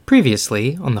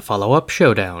Previously on the follow-up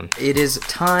showdown. It is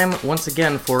time once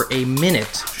again for a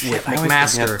minute with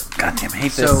McMaster. Goddamn, I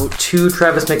hate this. So 2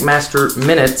 Travis McMaster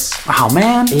minutes. Oh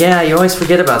man. Yeah, you always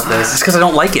forget about this. It's because I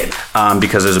don't like it.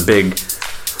 Because there's a big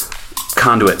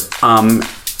conduit. Paul,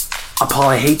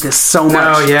 I hate this so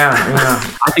much. Oh, yeah.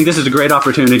 I think this is a great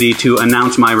opportunity to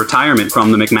announce my retirement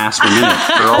from the McMaster Minute.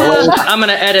 I'm going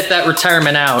to edit that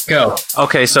retirement out. Go.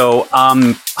 Okay, so,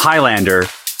 Highlander.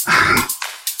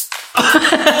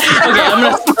 Okay, I'm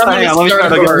gonna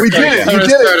start over. We did it.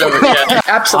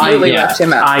 Absolutely left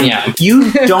him out.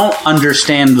 You don't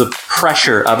understand the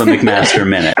pressure of a McMaster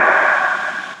Minute.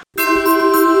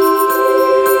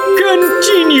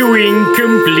 Continuing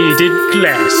completed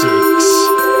classics.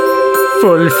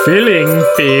 Fulfilling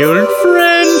failed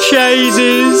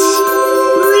franchises.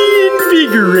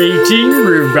 Reinvigorating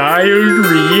reviled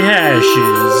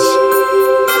rehashes.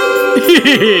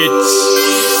 It's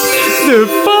the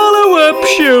follow-up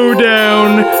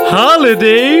showdown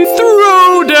holiday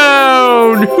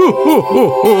throwdown. Ho ho ho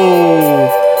ho.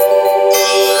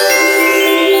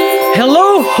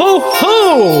 Hello, ho,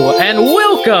 ho, and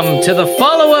welcome to the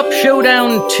follow-up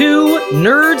Showdown 2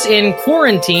 Nerds in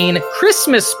Quarantine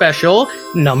Christmas Special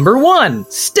number 1.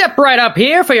 Step right up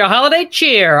here for your holiday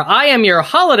cheer. I am your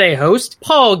holiday host,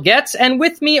 Paul Goetz, and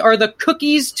with me are the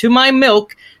cookies to my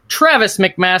milk, Travis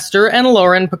McMaster and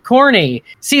Lauren Picorni.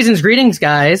 Season's greetings,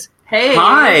 guys. Hey.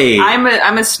 Hi.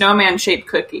 I'm a snowman-shaped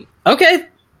cookie. Okay.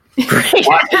 Great.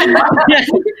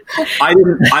 I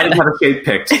didn't have a shape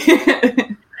picked.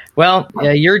 Well,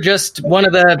 you're just one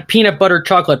of the peanut butter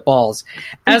chocolate balls.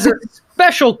 As a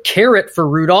special carrot for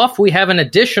Rudolph, we have an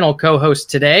additional co-host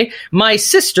today, my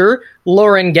sister,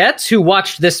 Lauren Goetz, who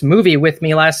watched this movie with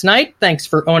me last night. Thanks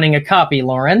for owning a copy,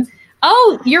 Lauren.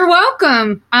 Oh, you're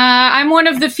welcome. I'm one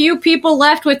of the few people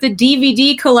left with the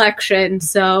DVD collection,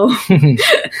 so...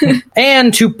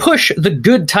 And to push the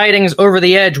good tidings over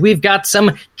the edge, we've got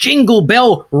some Jingle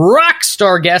Bell rock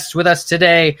star guests with us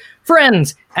today.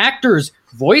 Friends, actors,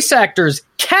 voice actors,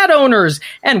 cat owners,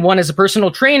 and one is a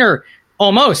personal trainer.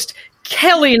 Almost.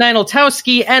 Kelly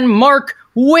Nienaltowski and Mark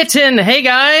Whitten. Hey,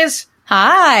 guys.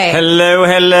 Hi.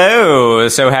 Hello.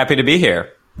 So happy to be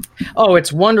here. Oh,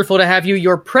 it's wonderful to have you.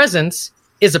 Your presence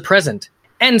is a present.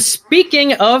 And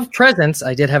speaking of presents,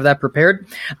 I did have that prepared.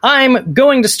 I'm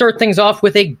going to start things off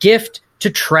with a gift to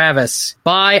Travis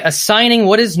by assigning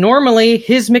what is normally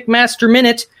his McMaster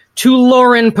Minute to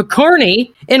Lauren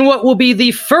Picorni in what will be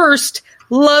the first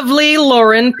lovely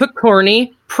Lauren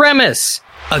Picorni premise.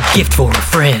 A gift for a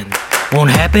friend.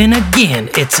 Won't happen again.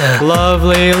 It's a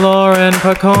lovely Lauren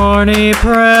Picorni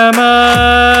premise.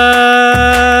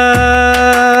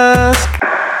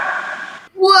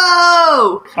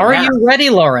 Whoa! Are you ready,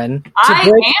 Lauren, to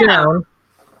break down?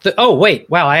 Oh, wait.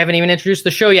 Wow, I haven't even introduced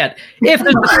the show yet. If this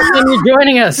is the first time you're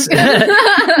joining us,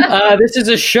 this is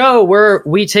a show where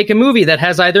we take a movie that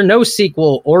has either no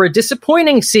sequel or a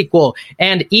disappointing sequel,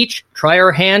 and each try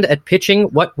our hand at pitching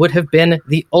what would have been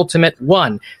the ultimate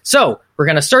one. So, we're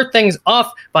going to start things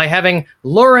off by having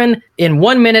Lauren, in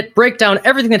 1 minute, break down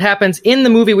everything that happens in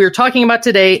the movie we are talking about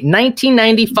today,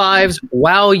 1995's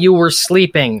While You Were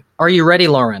Sleeping. Are you ready,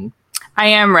 Lauren? I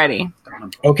am ready.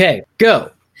 Okay,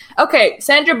 go. Okay,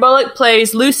 Sandra Bullock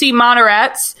plays Lucy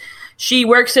Monaratz. She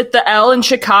works at the L in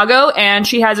Chicago, and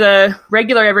she has a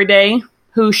regular everyday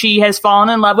who she has fallen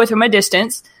in love with from a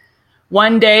distance.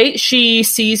 One day, she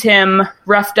sees him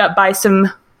roughed up by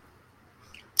some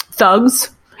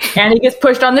thugs, and he gets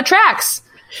pushed on the tracks.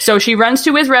 So she runs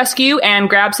to his rescue and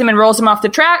grabs him and rolls him off the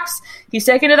tracks. He's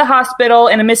taken to the hospital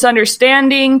in a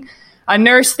misunderstanding. A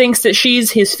nurse thinks that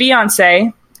she's his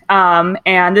fiancée,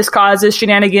 and this causes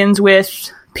shenanigans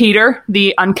with Peter,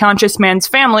 the unconscious man's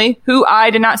family, who I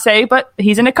did not say, but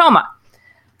he's in a coma.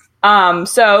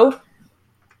 So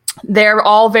they're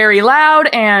all very loud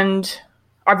and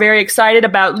are very excited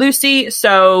about Lucy,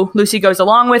 so Lucy goes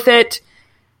along with it,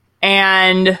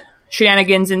 and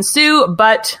shenanigans ensue,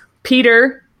 but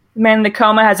Peter, the man in the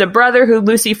coma, has a brother who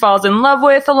Lucy falls in love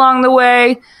with along the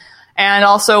way, and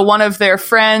also one of their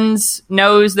friends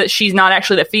knows that she's not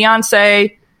actually the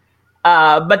fiancé,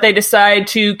 but they decide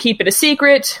to keep it a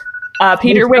secret.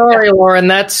 Peter, sorry, Lauren,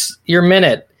 that's your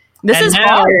minute. This is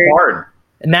hard.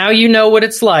 Now you know what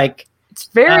it's like. It's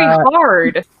very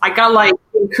hard. I got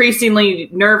increasingly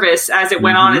nervous as it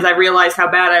went on, as I realized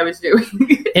how bad I was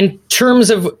doing. In terms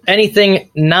of anything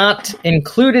not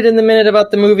included in the minute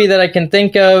about the movie that I can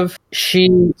think of,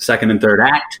 Second and third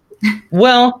act.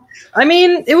 Well, I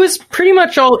mean, it was pretty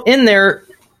much all in there.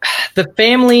 The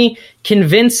family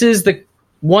convinces the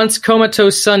once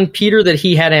comatose son Peter that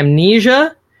he had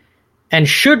amnesia and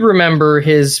should remember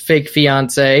his fake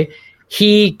fiancée.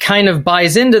 he kind of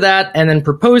buys into that and then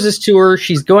proposes to her.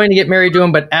 She's going to get married to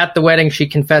him, but at the wedding, she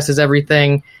confesses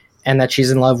everything and that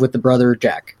she's in love with the brother,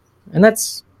 Jack. And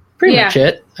that's pretty much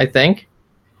it, I think.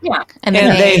 Yeah. And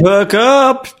they hook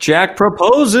up. Jack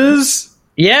proposes.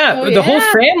 Yeah, the whole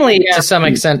family, to some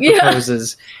extent,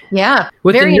 proposes. Yeah.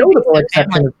 With the notable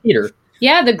exception of Peter.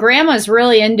 Yeah, the grandma's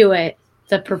really into it,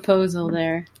 the proposal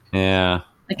there. Yeah.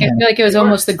 Like, I feel like it was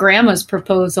almost the grandma's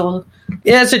proposal.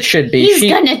 Yes, it should be.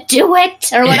 He's gonna do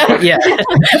it, or whatever. Yeah.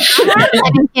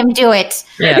 Letting him do it.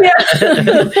 Yeah.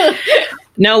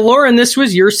 Now, Lauren, this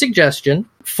was your suggestion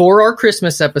for our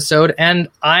Christmas episode, and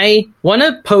I want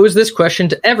to pose this question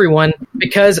to everyone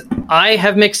because I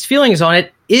have mixed feelings on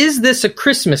it. Is this a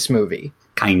Christmas movie?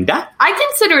 Kinda. I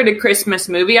consider it a Christmas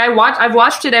movie. I've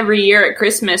watched it every year at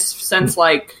Christmas since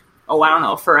I don't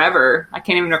know, forever. I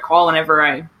can't even recall whenever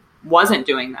I wasn't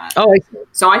doing that. Oh, I see.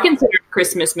 So I consider it a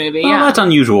Christmas movie. Well, that's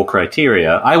unusual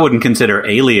criteria. I wouldn't consider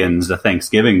Aliens a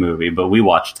Thanksgiving movie, but we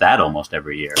watched that almost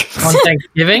every year. On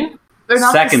Thanksgiving? They're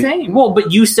not the same. Well,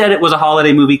 but you said it was a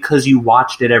holiday movie because you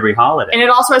watched it every holiday. And it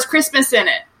also has Christmas in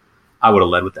it. I would have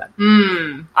led with that.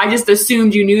 I just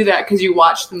assumed you knew that because you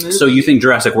watched the movie. So you think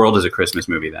Jurassic World is a Christmas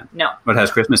movie then? No. But it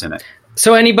has Christmas in it.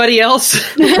 So anybody else?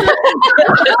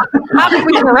 How did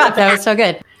we interrupt? That was so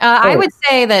good. I would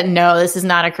say that no, this is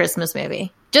not a Christmas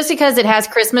movie. Just because it has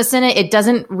Christmas in it, it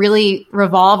doesn't really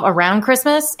revolve around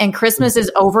Christmas, and Christmas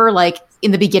is over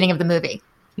in the beginning of the movie.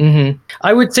 Mm-hmm.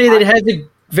 I would say that it has a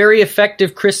very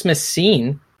effective Christmas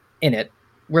scene in it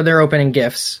where they're opening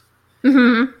gifts.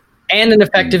 Mm-hmm. And an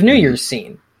effective New Year's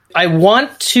scene. I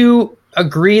want to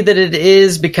agree that it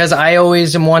is because I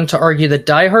always am one to argue that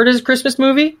Die Hard is a Christmas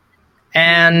movie.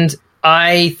 And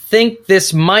I think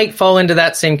this might fall into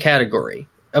that same category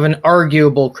of an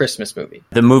arguable Christmas movie.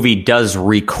 The movie does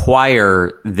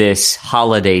require this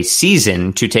holiday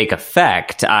season to take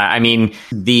effect. I mean,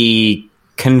 the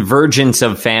convergence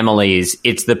of families,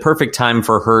 it's the perfect time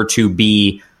for her to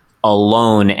be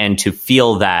alone and to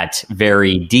feel that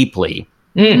very deeply.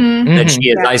 That she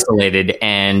is isolated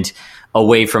and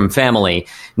away from family.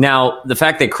 Now, the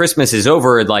fact that Christmas is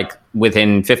over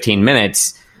within 15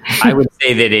 minutes, I would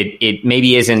say that it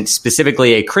maybe isn't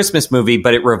specifically a Christmas movie,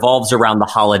 but it revolves around the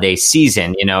holiday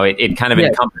season. You know, it kind of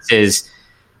encompasses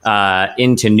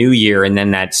into New Year and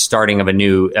then that starting of a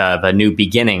new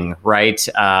beginning, right?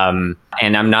 And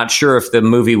I'm not sure if the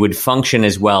movie would function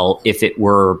as well if it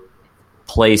were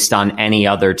placed on any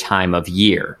other time of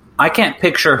year. I can't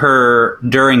picture her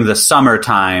during the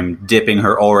summertime dipping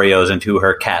her Oreos into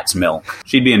her cat's milk.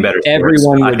 She'd be in better spirits.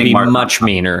 Everyone would be much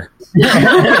meaner.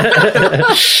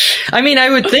 I mean, I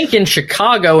would think in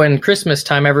Chicago in Christmas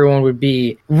time, everyone would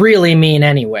be really mean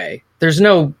anyway. There's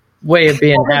no way of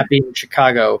being happy in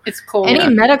Chicago. It's cold.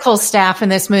 Any medical staff in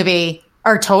this movie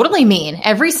are totally mean.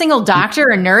 Every single doctor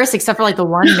or nurse, except for the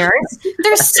one nurse,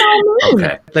 they're so mean.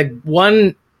 Okay. The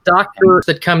one doctor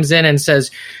that comes in and says,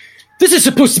 "This is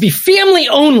supposed to be family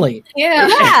only."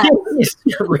 Yeah.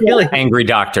 Really angry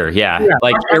doctor. Yeah.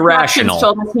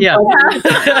 Irrational. Yeah.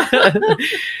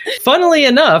 Funnily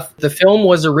enough, the film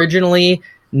was originally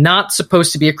not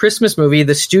supposed to be a Christmas movie.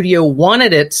 The studio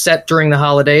wanted it set during the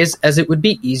holidays as it would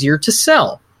be easier to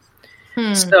sell.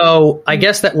 So I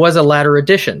guess that was a latter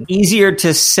addition. Easier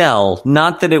to sell,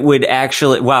 not that it would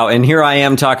actually... Wow, and here I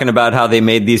am talking about how they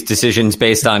made these decisions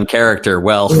based on character.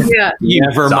 Well,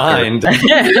 never mind.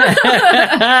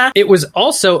 It was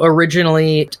also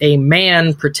originally a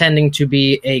man pretending to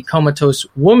be a comatose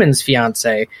woman's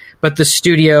fiance, but the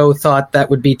studio thought that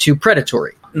would be too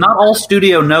predatory. Not all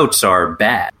studio notes are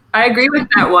bad. I agree with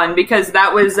that one because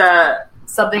that was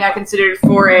something I considered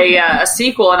for a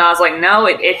sequel, and I was like, no,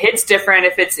 it hits different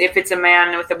if it's a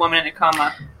man with a woman in a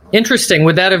coma. Interesting.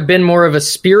 Would that have been more of a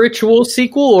spiritual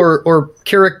sequel or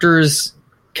characters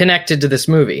connected to this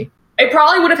movie? It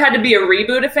probably would have had to be a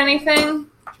reboot, if anything.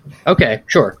 Okay,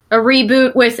 sure. A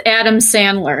reboot with Adam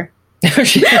Sandler.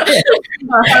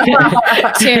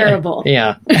 Terrible.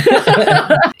 Yeah.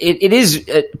 It is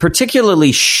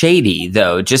particularly shady,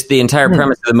 though, just the entire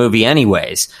premise of the movie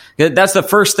anyways. That's the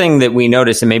first thing that we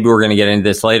notice, and maybe we're going to get into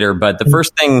this later, but the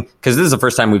first thing, because this is the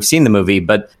first time we've seen the movie,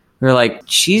 but we're like,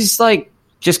 she's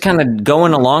just kind of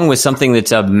going along with something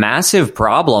that's a massive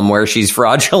problem where she's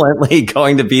fraudulently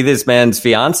going to be this man's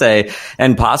fiance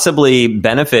and possibly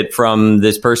benefit from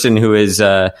this person who is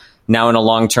now in a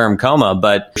long-term coma,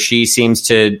 but she seems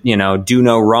to, do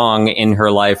no wrong in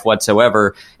her life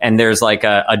whatsoever. And there's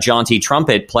a jaunty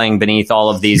trumpet playing beneath all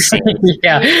of these scenes.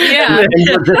 Yeah. And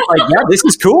you're just this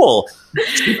is cool.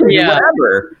 Yeah.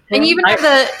 Whatever. And you even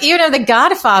have the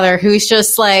Godfather who's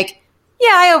just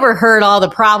yeah, I overheard all the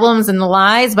problems and the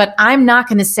lies, but I'm not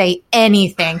going to say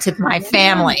anything to my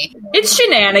family. It's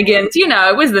shenanigans.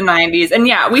 It was the 90s. And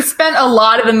yeah, we spent a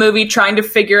lot of the movie trying to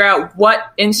figure out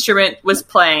what instrument was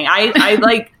playing.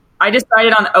 I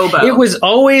decided on oboe. It was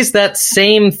always that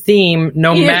same theme,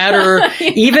 no matter,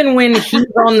 even when he's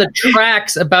on the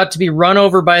tracks about to be run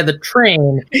over by the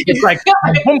train, it's like,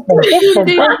 it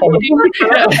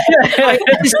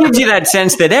just gives you that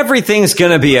sense that everything's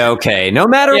going to be okay, no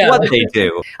matter what they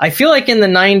do. I feel like in the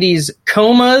 90s,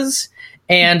 comas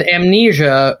and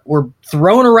amnesia were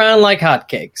thrown around like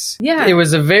hotcakes. Yeah. It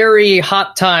was a very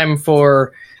hot time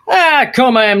for...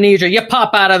 coma, amnesia. You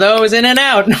pop out of those in and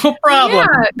out. No problem.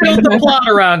 Build the plot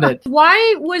around it.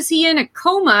 Why was he in a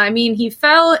coma? I mean, he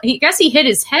fell. I guess he hit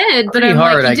his head, but Pretty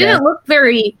hard, he didn't look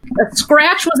very. A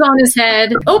scratch was on his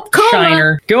head. Oh, coma.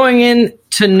 Shiner. Going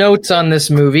into notes on this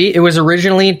movie, it was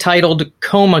originally titled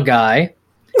Coma Guy.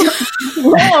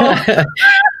 Why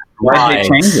did they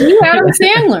change it? Adam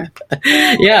Sandler.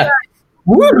 Yeah.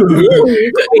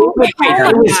 It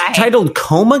was titled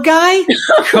Coma Guy?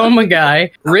 Coma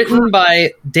Guy, written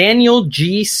by Daniel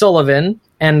G. Sullivan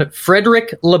and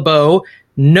Frederick LeBeau.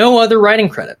 No other writing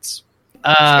credits.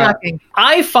 Shocking.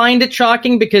 I find it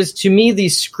shocking because to me the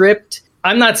script,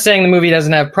 I'm not saying the movie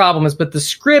doesn't have problems, but the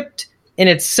script in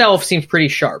itself seems pretty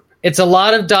sharp. It's a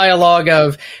lot of dialogue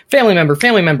of family member,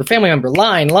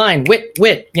 line, wit,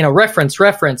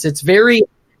 reference. It's very...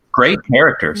 Great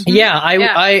characters. Yeah,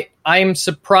 I'm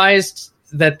surprised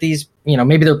that these,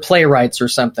 maybe they're playwrights or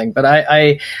something, but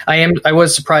I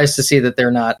was surprised to see that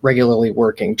they're not regularly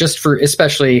working. Just for,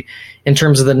 especially in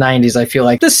terms of the 90s, I feel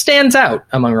like this stands out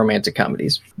among romantic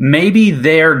comedies. Maybe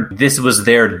this was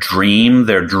their dream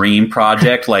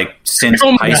project. Like since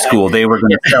high school, they were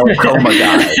going to sell Coma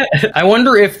Guy. I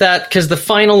wonder if that, because the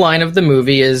final line of the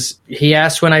movie is, he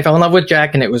asked when I fell in love with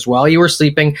Jack, and it was while you were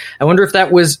sleeping. I wonder if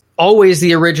that was always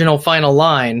the original final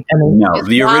line. No,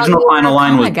 the original final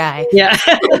line was Guy. Yeah.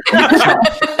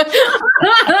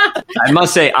 I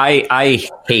must say, I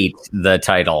hate the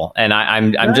title, and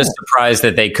I'm just surprised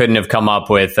that they couldn't have come up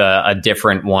with a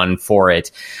different one for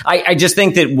it. I just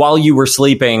think that while you were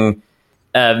sleeping,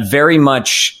 very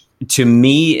much to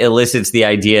me elicits the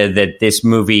idea that this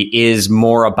movie is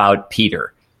more about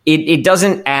Peter. It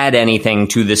doesn't add anything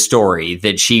to the story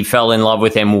that she fell in love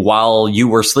with him while you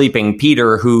were sleeping.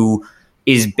 Peter, who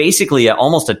is basically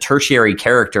almost a tertiary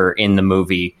character in the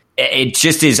movie. It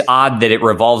just is odd that it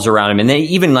revolves around him. And then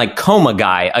even like Coma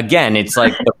Guy, again, it's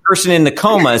like the person in the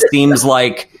coma seems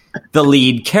like the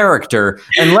lead character.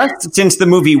 Unless, since the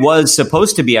movie was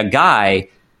supposed to be a guy,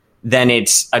 then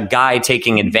it's a guy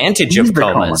taking advantage of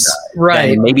comas. Right.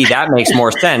 Then maybe that makes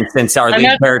more sense since our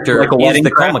lead character is the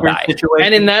coma guy.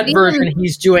 And in that version,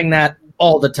 he's doing that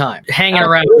all the time, hanging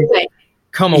around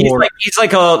coma ward.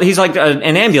 He's like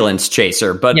an ambulance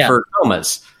chaser, but for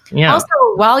comas. Yeah. Also,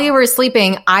 while you were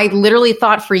sleeping, I literally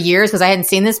thought for years, because I hadn't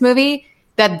seen this movie,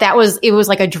 it was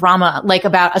like a drama, like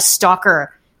about a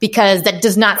stalker, because that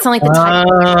does not sound like the type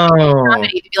of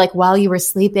comedy to be like while you were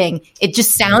sleeping. It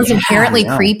just sounds inherently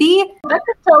creepy. That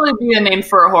could totally be a name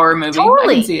for a horror movie.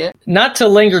 Totally. I can see it. Not to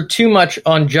linger too much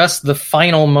on just the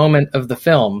final moment of the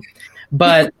film,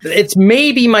 but it's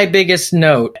maybe my biggest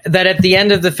note that at the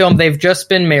end of the film, they've just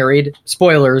been married.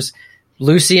 Spoilers.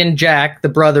 Lucy and Jack, the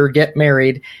brother, get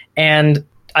married and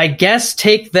I guess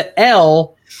take the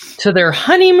L to their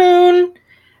honeymoon.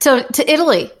 To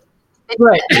Italy.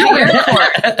 Right.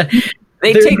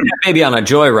 They take that baby on a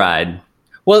joyride.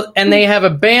 Well, and they have a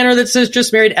banner that says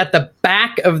just married at the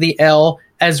back of the L,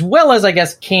 as well as, I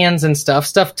guess, cans and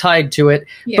stuff tied to it.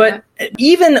 Yeah. But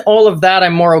even all of that,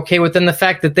 I'm more okay with than the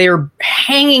fact that they are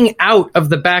hanging out of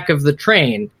the back of the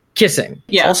train, kissing.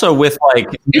 Yeah. Also with, like,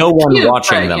 no one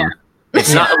watching them. Yeah.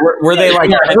 It's not, were they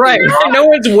like... right. No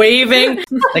one's waving.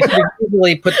 Like, they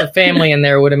usually put the family in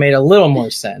there would have made a little more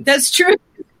sense. That's true.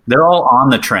 They're all on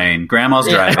the train. Grandma's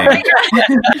driving.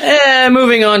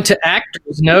 Moving on to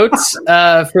actors' notes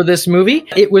for this movie.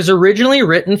 It was originally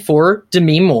written for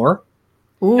Demi Moore.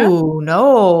 Ooh,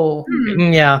 no.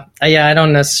 Yeah, I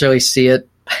don't necessarily see it.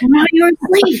 No, you're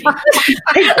asleep.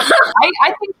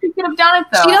 I think she could have done it,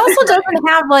 though. She also doesn't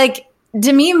have, like,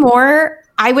 Demi Moore...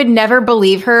 I would never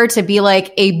believe her to be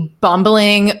like a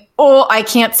bumbling, I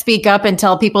can't speak up and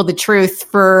tell people the truth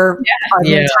for an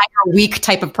entire week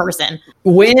type of person.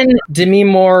 When Demi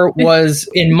Moore was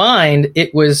in mind,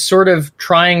 it was sort of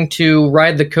trying to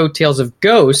ride the coattails of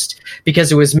Ghost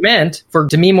because it was meant for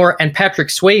Demi Moore and Patrick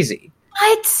Swayze.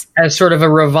 What? As sort of a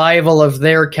revival of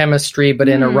their chemistry, but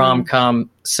in a rom-com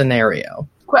scenario.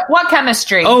 What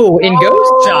chemistry? Oh, in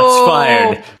Ghost? Shots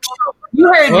fired.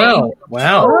 You heard me.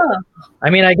 Wow. I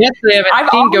mean, I guess they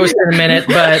haven't seen Ghost in a minute,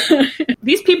 but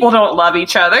these people don't love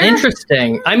each other.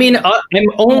 Interesting. I mean, I'm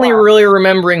only really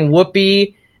remembering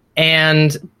Whoopi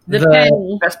and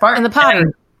the best part and the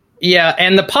pottery.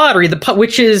 And the pottery,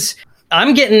 which is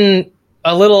I'm getting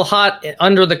a little hot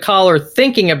under the collar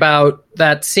thinking about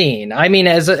that scene. I mean,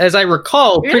 as I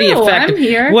recall, pretty effective. I'm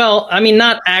here. Well, I mean,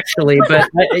 not actually, but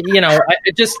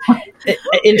just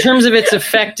in terms of its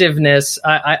effectiveness,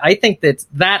 I think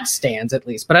that stands at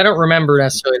least. But I don't remember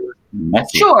necessarily.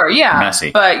 Messy. Sure, yeah,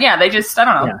 messy. But they just I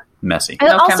don't know. Yeah. Messy. And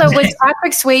also, was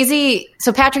Patrick Swayze?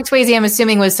 So Patrick Swayze, I'm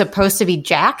assuming, was supposed to be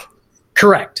Jack.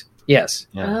 Correct. Yes.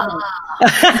 Yeah.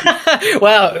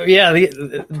 Wow. Yeah.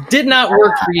 Did not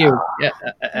work for you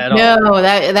at all. No,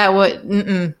 that would.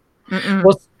 Mm-mm. Mm-mm.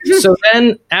 Well, so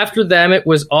then after them, it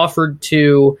was offered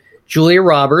to Julia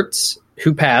Roberts,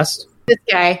 who passed. This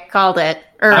guy called it.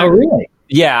 Oh, really?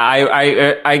 Yeah,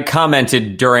 I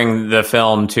commented during the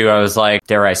film too. I was like,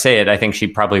 dare I say it? I think she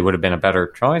probably would have been a better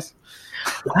choice.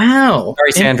 Wow.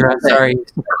 Sorry, Sandra. Sorry.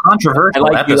 Controversial. I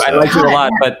like you a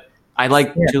lot, but I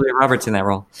like Julia Roberts in that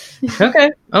role.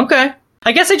 Okay.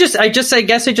 I guess I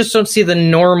just don't see the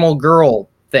normal girl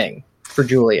thing for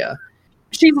Julia.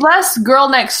 She's less girl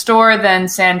next door than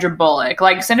Sandra Bullock.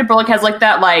 Like Sandra Bullock has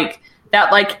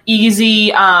that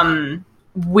easy,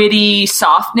 witty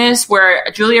softness, where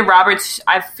Julia Roberts,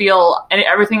 I feel, and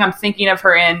everything I'm thinking of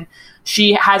her in,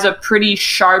 she has a pretty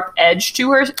sharp edge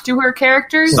to her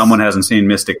characters. Someone hasn't seen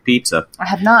Mystic Pizza. I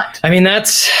have not. I mean,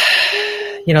 that's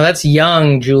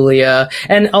young Julia,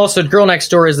 and also girl next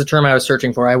door is the term I was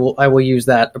searching for. I will use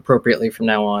that appropriately from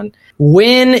now on.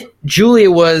 When Julia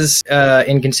was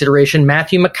in consideration,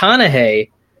 Matthew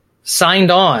McConaughey signed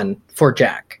on for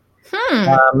Jack,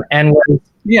 and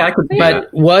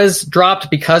was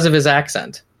dropped because of his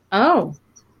accent. Oh.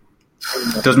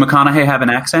 Does McConaughey have an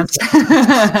accent?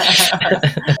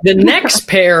 The next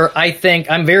pair, I think,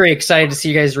 I'm very excited to see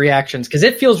you guys' reactions because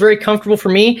it feels very comfortable for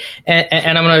me,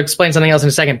 and I'm going to explain something else in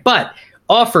a second. But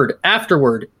offered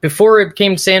afterward, before it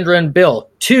came Sandra and Bill,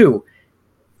 to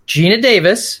Gina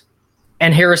Davis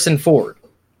and Harrison Ford.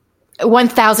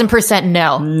 1,000%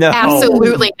 no. No.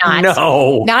 Absolutely not.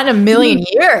 No. Not in a million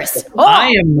years.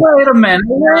 Oh, Wait a minute.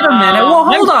 Well,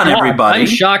 hold on, everybody. I'm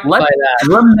shocked by that.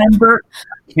 Remember...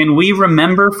 Can we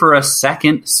remember for a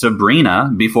second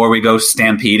Sabrina before we go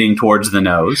stampeding towards the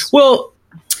nose? Well,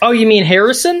 you mean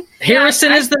Harrison?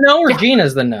 Harrison is the no, or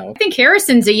Gina's the no? I think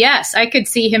Harrison's a yes. I could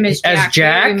see him as Jack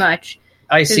very much.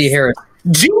 I see Harrison.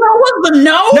 Gina was the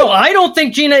no? No, I don't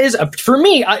think Gina is. For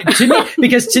me,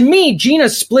 because to me, Gina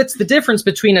splits the difference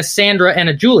between a Sandra and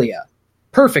a Julia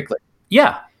perfectly.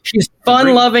 Yeah. She's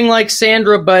fun-loving like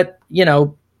Sandra, but,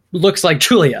 looks like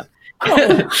Julia.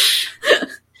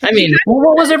 I mean,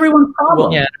 what was everyone's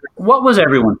problem? Yeah. What was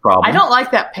everyone's problem? I don't like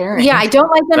that pairing. yeah, I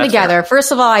don't like them together.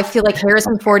 First of all, I feel like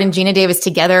Harrison Ford and Gina Davis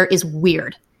together is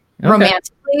weird. Okay.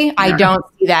 Romantically, I don't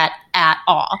see that at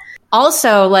all.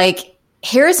 Also,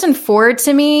 Harrison Ford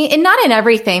to me, and not in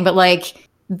everything, but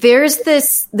there's a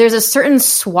certain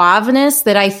suaveness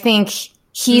that I think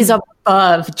he's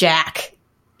above Jack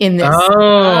in this.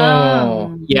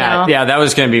 Yeah, that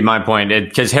was going to be my point,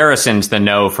 because Harrison's the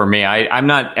no for me. I'm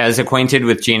not as acquainted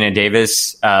with Gina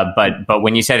Davis, but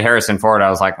when you said Harrison Ford, I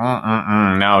was like,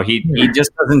 no, he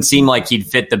just doesn't seem like he'd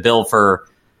fit the bill for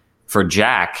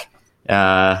Jack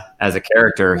as a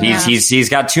character. Yeah. He's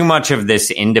got too much of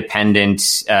this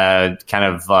independent kind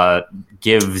of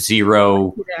give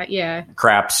zero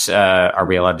craps. Are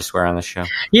we allowed to swear on this show?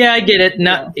 Yeah, I get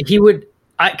it. He would.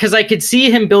 Because I could see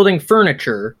him building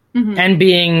furniture and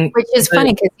being... Which is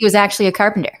funny because he was actually a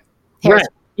carpenter. Right.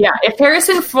 Yeah, if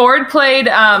Harrison Ford played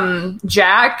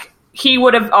Jack, he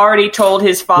would have already told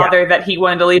his father that he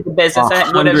wanted to leave the business and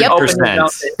it would have opened his own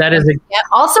business. That is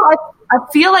Also, I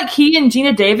feel like he and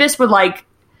Gina Davis would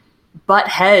butt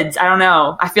heads. I don't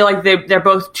know. I feel like they're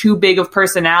both too big of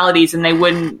personalities and they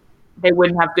wouldn't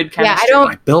have good chemistry. Yeah, I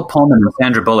don't... Bill Pullman and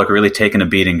Sandra Bullock really taken a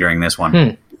beating during this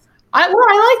one.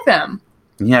 I like them.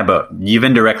 Yeah, but you've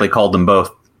indirectly called them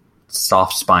both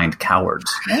soft-spined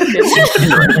cowards.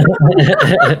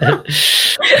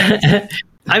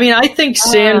 I mean, I think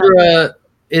Sandra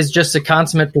is just a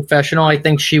consummate professional. I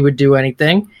think she would do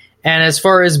anything. And as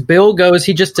far as Bill goes,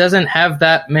 he just doesn't have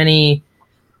that many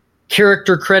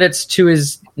character credits to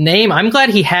his name. I'm glad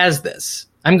he has this.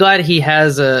 I'm glad he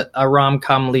has a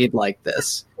rom-com lead like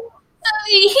this.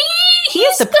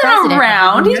 He's been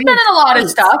around. He's been in a lot of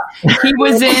stuff. He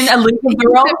was in A Little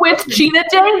Girl with Gina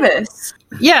Davis.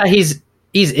 Yeah, he's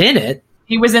in it.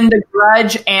 He was in The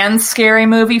Grudge and Scary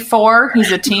Movie 4.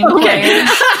 He's a team player.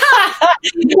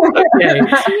 Okay.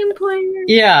 Team player.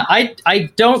 Yeah, I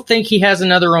don't think he has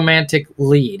another romantic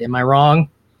lead. Am I wrong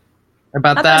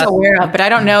about Not that? I'm aware of, but I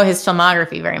don't know his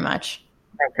filmography very much.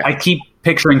 Okay. I keep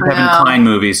picturing Kevin Kline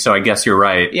movies, so I guess you're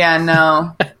right. Yeah,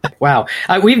 no. Wow,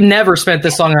 we've never spent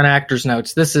this long on actors'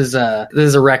 notes. This is a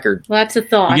record. Lots of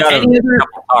thoughts. You got a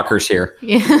couple talkers here.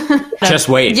 Yeah. Just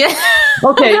wait. Yeah.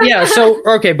 Okay, yeah. So,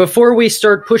 before we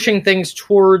start pushing things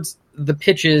towards the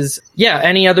pitches,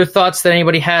 any other thoughts that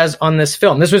anybody has on this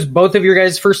film? This was both of your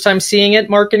guys' first time seeing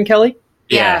it, Mark and Kelly?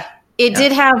 Yeah. It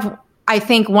did have, I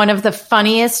think, one of the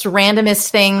funniest, randomest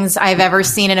things I've ever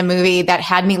seen in a movie that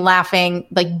had me laughing,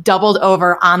 like doubled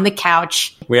over on the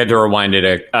couch. We had to rewind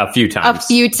it a few times. A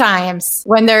few times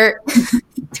when they're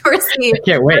towards the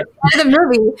Can't wait. end of the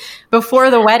movie before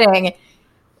the wedding.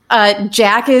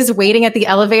 Jack is waiting at the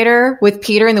elevator with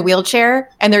Peter in the wheelchair,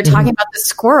 and they're talking about the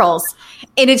squirrels.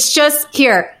 And it's just,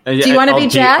 here, do you want to be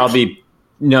Jack?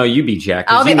 No, you be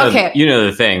Jack. Okay. You know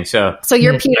the thing. So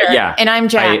you're Peter, yeah, and I'm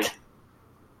Jack.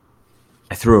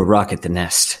 I threw a rock at the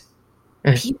nest.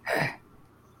 Peter.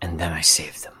 And then I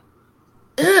saved them.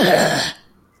 What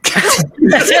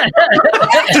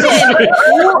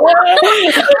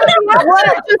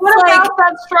about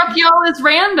that struck y'all as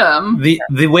random?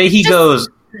 The way he goes.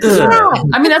 Yeah.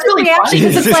 I mean, that's really reaction funny.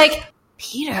 because it's like,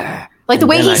 Peter. Like the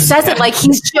way he says it, like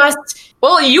he's just.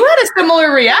 Well, you had a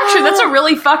similar reaction. That's a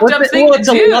really fucked up thing to It's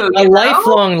do. a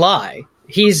lifelong lie.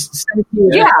 He's he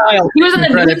was in the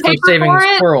newspaper saving for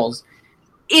it. squirrels.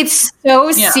 It's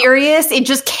so serious. It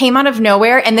just came out of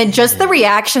nowhere. And then just the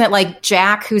reaction that like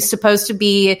Jack, who's supposed to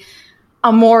be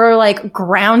a more like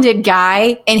grounded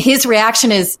guy, and his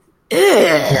reaction is,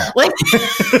 like.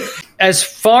 As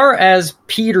far as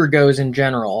Peter goes in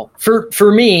general,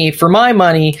 for me, for my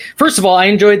money, first of all, I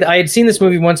had seen this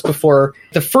movie once before.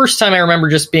 The first time I remember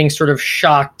just being sort of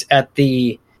shocked at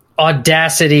the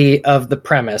audacity of the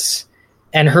premise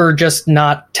and her just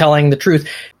not telling the truth.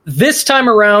 This time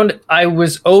around, I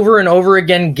was over and over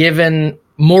again given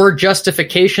more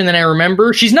justification than I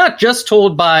remember. She's not just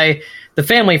told by the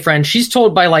family friend. She's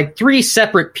told by like 3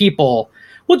 separate people,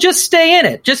 well, just stay in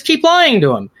it. Just keep lying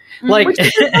to him. Like,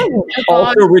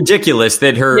 also ridiculous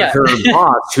that her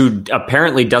boss, who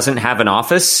apparently doesn't have an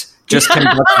office, just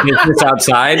conducts business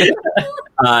outside.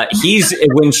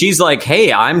 When she's like,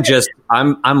 "Hey, I'm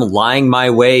lying my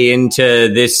way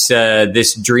into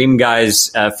this dream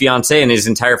guy's fiance, and his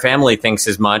entire family thinks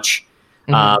as much."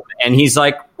 And he's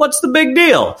like, "What's the big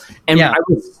deal?" And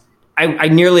I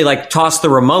nearly like tossed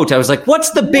the remote. I was like, "What's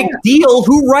the big deal?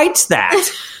 Who writes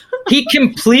that?" He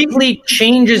completely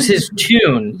changes his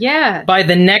tune. Yeah. By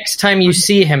the next time you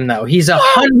see him, though, he's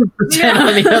 100%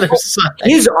 on the other side.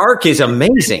 His arc is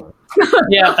amazing.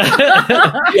 Yeah.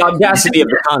 The audacity of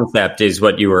the concept is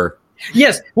what you were.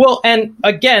 Yes. Well, and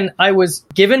again, I was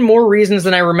given more reasons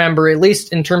than I remember, at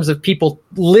least in terms of people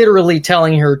literally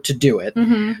telling her to do it.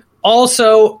 Mm-hmm.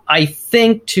 Also, I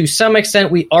think to some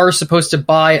extent we are supposed to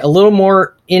buy a little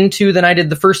more into than I did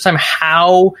the first time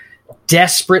how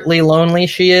desperately lonely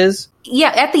she is.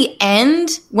 Yeah, at the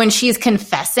end when she's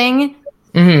confessing,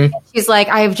 she's like,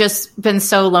 I've just been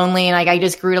so lonely and like I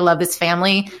just grew to love this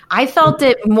family. I felt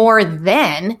it more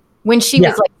then when she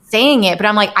was like saying it, but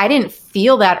I'm like, I didn't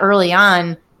feel that early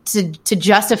on to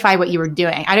justify what you were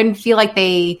doing. I didn't feel like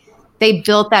they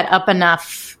built that up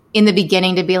enough in the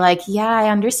beginning to be like, yeah, I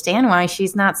understand why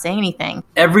she's not saying anything.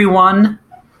 Everyone,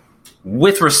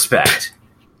 with respect,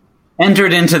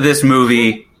 entered into this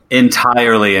movie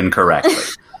entirely incorrectly.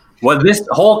 What this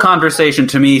whole conversation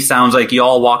to me sounds like you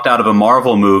all walked out of a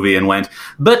Marvel movie and went,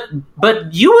 but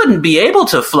you wouldn't be able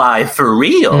to fly for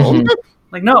real. Mm-hmm.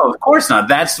 Like, no, of course not.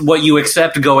 That's what you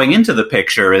accept going into the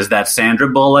picture, is that Sandra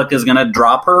Bullock is going to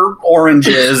drop her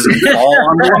oranges and fall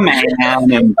onto a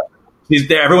man, and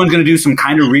everyone's going to do some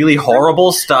kind of really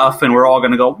horrible stuff, and we're all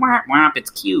going to go, whap, whap, it's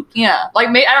cute. Yeah, like,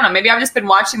 I don't know, maybe I've just been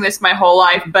watching this my whole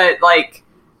life, but, like,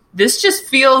 this just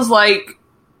feels like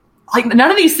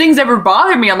none of these things ever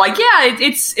bother me. I'm like, yeah,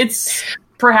 it's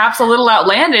perhaps a little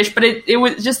outlandish, but it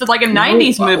was just like a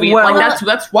 90s movie. Well, like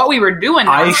that's what we were doing.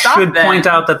 I should point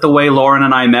out that the way Lauren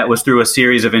and I met was through a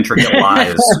series of intricate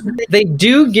lies. They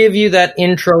do give you that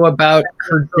intro about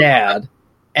her dad,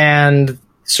 and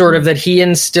sort of that he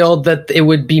instilled that it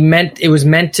was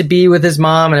meant to be with his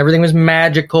mom, and everything was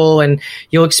magical, and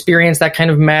you'll experience that kind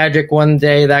of magic one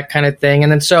day, that kind of thing.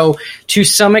 And then so to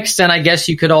some extent, I guess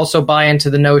you could also buy into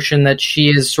the notion that she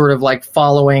is sort of like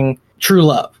following true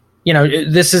love. You know,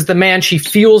 this is the man she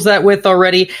feels that with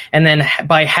already, and then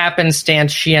by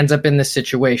happenstance, she ends up in this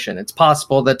situation. It's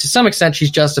possible that to some extent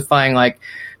she's justifying, like,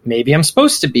 maybe I'm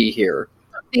supposed to be here.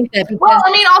 Well,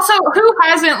 I mean, also, who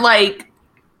hasn't, like,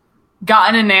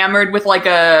 gotten enamored with like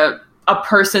a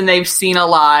person they've seen a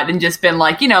lot and just been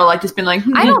like, I don't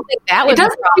think that was. It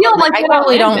doesn't feel like I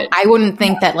totally don't. I wouldn't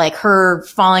think that like her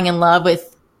falling in love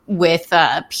with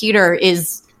Peter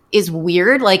is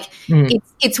weird. Like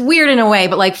it's weird in a way,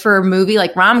 but like for a movie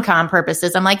like rom-com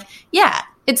purposes, I'm like, yeah,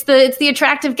 it's the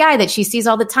attractive guy that she sees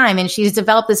all the time, and she's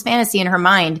developed this fantasy in her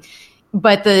mind.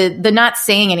 But the not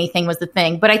saying anything was the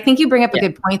thing. But I think you bring up a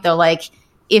good point though. Like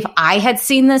if I had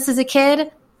seen this as a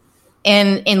kid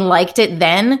and liked it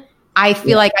then, I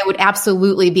feel like I would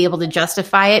absolutely be able to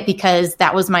justify it because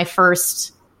that was my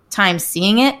first time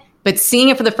seeing it. But seeing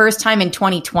it for the first time in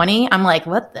 2020, I'm like,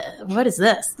 what is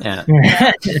this? Yeah.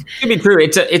 It could be true.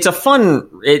 It's a fun,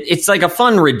 it's like a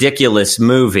fun, ridiculous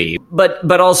movie,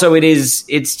 but also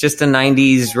it's just a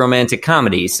 90s romantic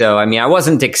comedy. So, I mean, I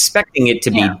wasn't expecting it to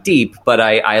be deep, but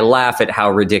I laugh at how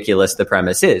ridiculous the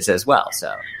premise is as well.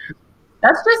 So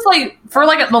that's just like, for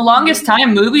like the longest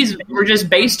time, movies were just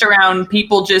based around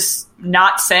people just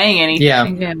not saying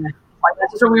anything. Yeah. Like,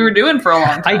 that's just what we were doing for a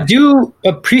long time. I do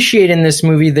appreciate in this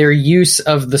movie their use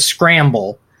of the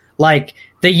scramble. Like,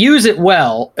 they use it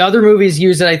well. Other movies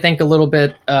use it, I think, a little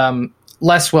bit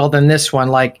less well than this one.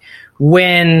 Like,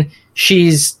 when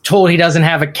she's told he doesn't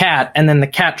have a cat, and then the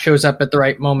cat shows up at the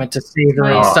right moment to save her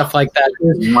and stuff like that.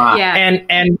 Yeah.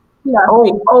 And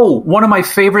one of my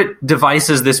favorite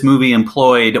devices this movie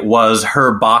employed was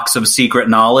her box of secret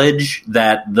knowledge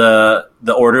that the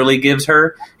orderly gives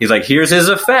her. He's like, here's his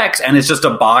effects, and it's just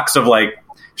a box of like,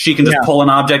 she can just pull an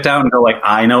object out and go like,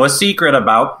 I know a secret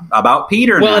about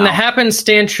Peter now. Well, and the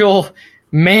happenstantial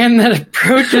man that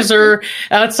approaches her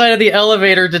outside of the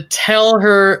elevator to tell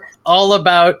her all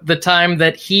about the time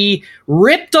that he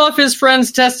ripped off his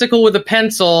friend's testicle with a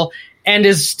pencil and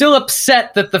is still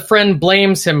upset that the friend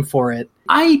blames him for it.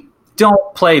 I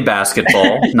don't play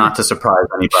basketball, not to surprise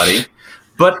anybody,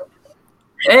 but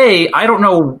I don't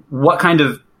know what kind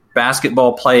of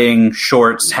basketball playing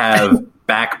shorts have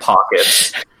back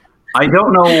pockets. I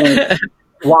don't know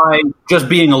why just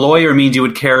being a lawyer means you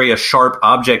would carry a sharp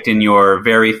object in your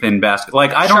very thin basket.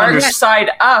 Like, I don't understand.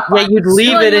 Side up. Yeah, you'd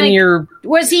leave it in your...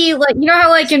 Was he like, you know how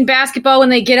like in basketball when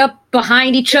they get up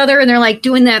behind each other and they're like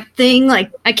doing that thing,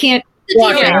 like I can't...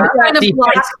 Like guarding.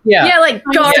 Like,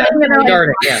 was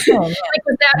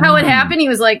that how it happened? He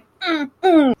was like,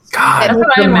 God,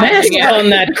 the mess on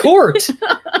that court.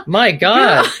 My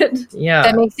God. Yeah.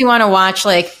 That makes you want to watch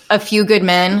like A Few Good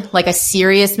Men, like a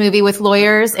serious movie with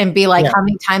lawyers, and be like, how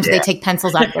many times do they take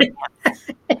pencils out of their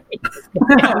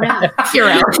pants? You're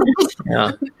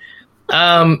out.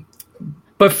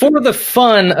 But for the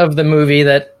fun of the movie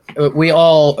that we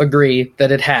all agree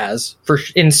that it has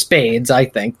in spades, I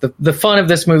think the fun of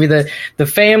this movie, the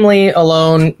family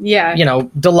alone,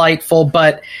 delightful.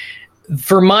 But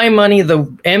for my money, the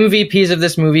MVPs of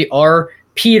this movie are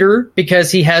Peter,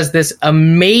 because he has this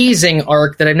amazing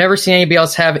arc that I've never seen anybody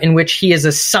else have, in which he is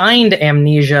assigned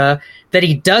amnesia that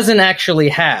he doesn't actually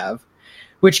have,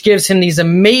 which gives him these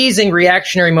amazing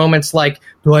reactionary moments like,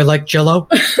 do I like Jell-O?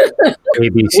 A,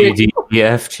 B, C, D, E,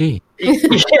 F, G.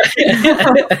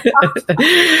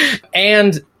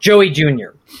 And Joey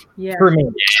Jr. For me.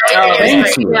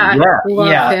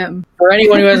 Love him. For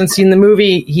anyone who hasn't seen the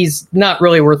movie, he's not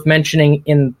really worth mentioning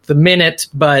in the minute,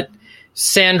 but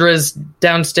Sandra's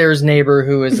downstairs neighbor,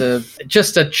 who is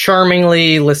just a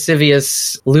charmingly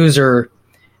lascivious loser.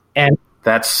 And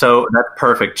that's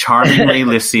perfect. Charmingly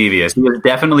lascivious. He was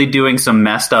definitely doing some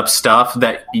messed up stuff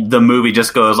that the movie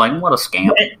just goes like, what a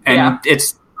scam.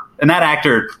 And that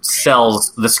actor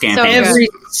sells the scam. So every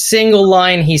single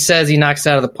line he says, he knocks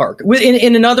out of the park.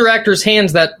 In another actor's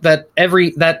hands,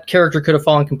 that character could have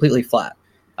fallen completely flat.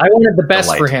 I wanted the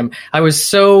best for him. I was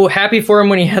so happy for him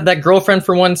when he had that girlfriend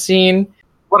for one scene.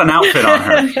 What an outfit on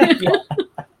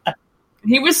her.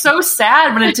 He was so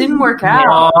sad when it didn't work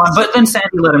out. But then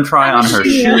Sandy let him try on her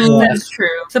shoes. That's true.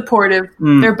 Supportive.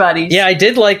 They're buddies. Yeah, I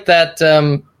did like that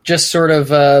just sort of...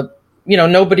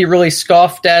 nobody really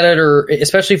scoffed at it, or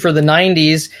especially for the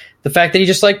 90s, the fact that he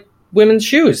just liked women's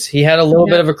shoes. He had a little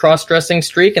bit of a cross-dressing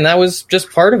streak, and that was just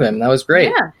part of him. That was great.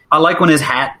 Yeah. I like when his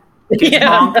hat gets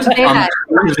bonked.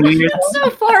 So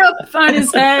far up on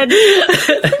his head.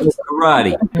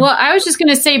 Karate. Well, I was just going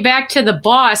to say back to the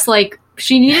boss, like,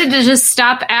 she needed to just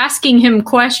stop asking him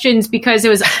questions because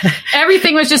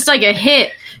everything was just like a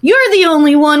hit. You're the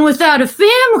only one without a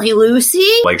family, Lucy.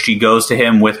 Like, she goes to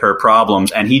him with her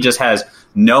problems, and he just has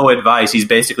no advice. He's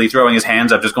basically throwing his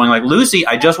hands up, just going like, Lucy,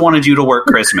 I just wanted you to work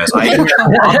Christmas. I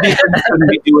shouldn't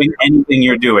be doing anything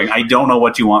you're doing. I don't know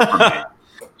what you want from me.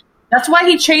 That's why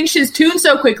he changed his tune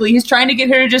so quickly. He's trying to get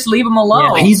her to just leave him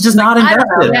alone. Yeah, he's just not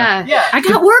invested. Yeah. I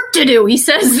got work to do. He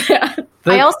says that.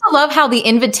 I also love how the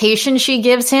invitation she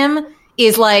gives him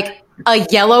is like a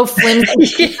yellow flimsy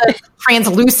piece of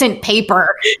translucent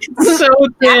paper. So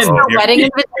That's thin. her wedding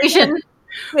invitation.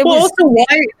 It Well, was-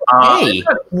 also,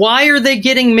 why are they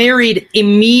getting married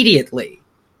immediately?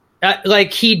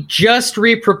 Like, he just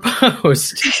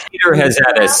reproposed. Peter has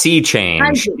had a sea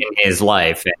change in his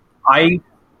life. I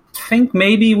think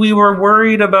maybe we were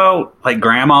worried about, like,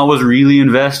 Grandma was really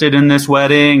invested in this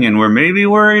wedding, and we're maybe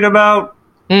worried about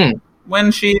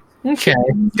when she's going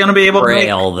to be able to make...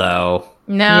 Frail, though.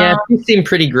 No. Yeah, she seemed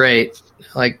pretty great,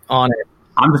 like, on it.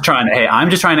 I'm just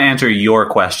trying to answer your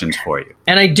questions for you.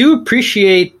 And I do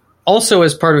appreciate also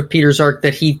as part of Peter's arc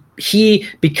that he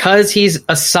because he's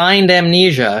assigned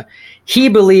amnesia, he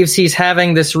believes he's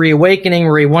having this reawakening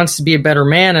where he wants to be a better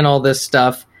man and all this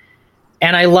stuff.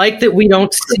 And I like that we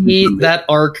don't see that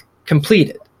arc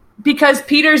completed. Because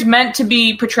Peter's meant to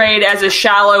be portrayed as a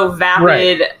shallow,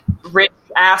 vapid, rich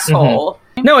asshole.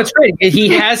 Mm-hmm. No, it's great. He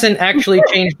hasn't actually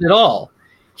changed at all.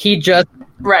 He just,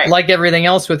 like everything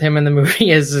else with him in the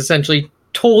movie, is essentially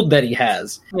told that he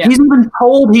has. Yeah. He's even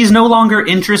told he's no longer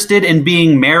interested in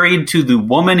being married to the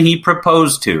woman he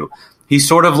proposed to. He's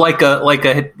sort of like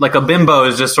a bimbo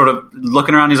is just sort of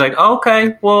looking around. He's like,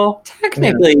 okay, well,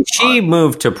 technically, she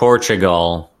moved to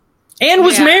Portugal and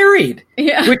was married.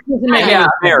 Yeah, which was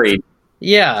married.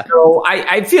 Yeah. So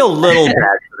I feel a little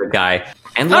bad for the guy.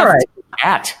 And left the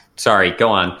cat. Sorry, go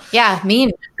on. Yeah,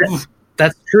 mean.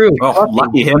 That's true. Oh,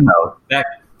 lucky him though.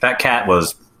 That cat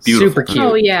was beautiful. Super cute.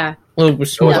 Oh yeah.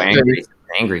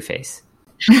 Angry face.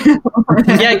 Yeah,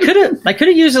 I could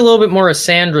have used a little bit more of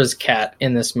Sandra's cat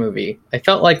in this movie. I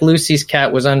felt like Lucy's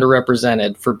cat was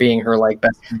underrepresented for being her like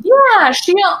best. Yeah,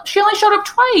 she only showed up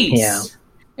twice. Yeah,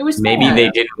 it was maybe sad.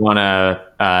 they didn't want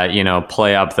to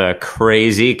play up the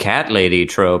crazy cat lady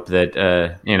trope that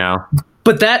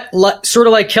But that sort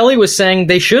of like Kelly was saying,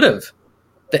 they should have.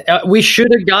 We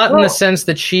should have gotten the sense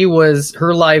that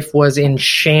her life was in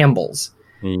shambles.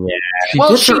 Yeah. She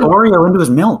dipped her Oreo into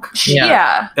his milk.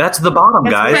 Yeah. That's the bottom,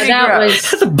 guys. That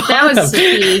was the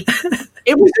key.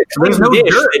 It was There's no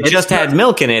dish dirt. that just had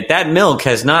milk in it. That milk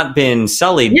has not been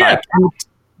sullied by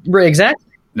Exactly.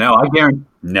 No, I guarantee.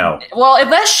 No. Well,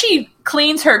 unless she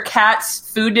cleans her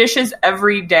cat's food dishes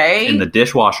every day in the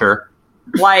dishwasher,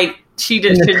 like she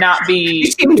just should not be.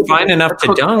 She seemed fine enough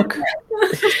to dunk.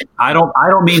 I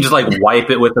don't mean just like wipe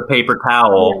it with a paper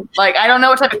towel. Like, I don't know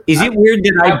what type of. Is it weird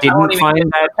that I didn't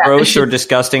find that gross or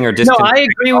disgusting or No, disconcerting? I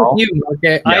agree with you.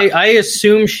 Okay, yeah. I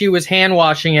assume she was hand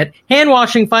washing it. Hand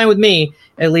washing, fine with me,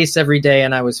 at least every day,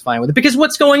 and I was fine with it because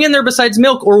what's going in there besides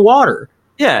milk or water?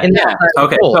 Yeah.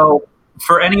 Okay, so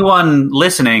for anyone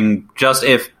listening, just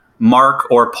if Mark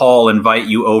or Paul invite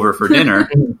you over for dinner,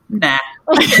 nah.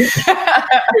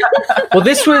 Well,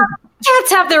 this was.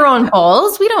 Cats have their own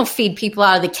bowls. We don't feed people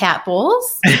out of the cat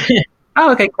bowls.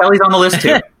 Oh, okay. Kelly's on the list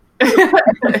too.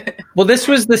 Well, this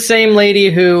was the same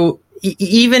lady who,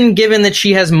 even given that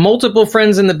she has multiple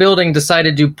friends in the building,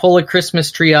 decided to pull a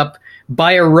Christmas tree up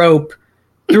by a rope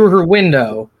through her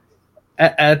window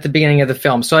at the beginning of the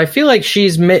film. So I feel like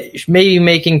she's maybe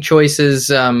making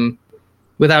choices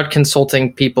without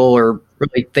consulting people or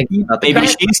really thinking about them. Maybe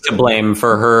she's to blame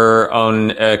for her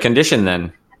own condition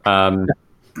then.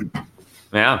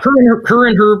 Yeah. Her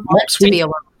and her sweet,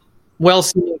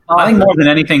 well-seeming I think more than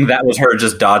anything, that was her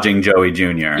just dodging Joey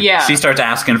Jr. Yeah. She starts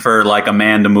asking for like a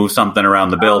man to move something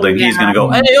around the building. yeah. He's going to go,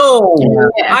 hey,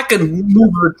 I can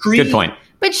move the tree. Good point.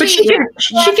 But she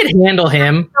could handle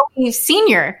him. He's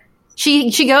senior.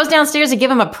 She goes downstairs to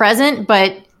give him a present,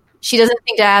 but she doesn't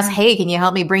think to ask, hey, can you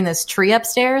help me bring this tree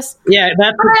upstairs? Yeah,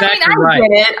 that's exactly right. I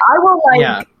get it. I will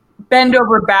bend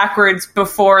over backwards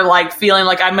before like feeling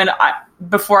like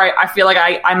before I feel like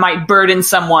I might burden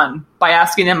someone by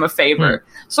asking them a favor.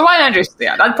 So I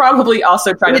understand. I'd probably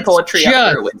also try to pull a tree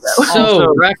up through a window.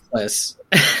 So reckless.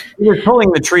 You're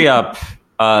pulling the tree up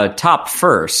top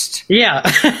first. Yeah.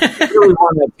 You really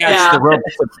want to catch the rope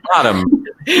at the bottom.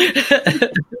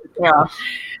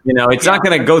 Yeah. It's not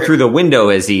going to go through the window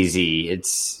as easy.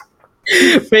 It's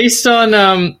based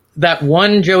on that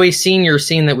one Joey Sr.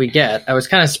 scene that we get. I was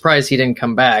kind of surprised he didn't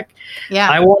come back. Yeah.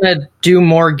 I want to do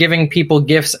more giving people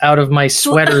gifts out of my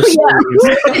sweater sleeves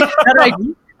that I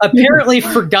apparently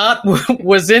forgot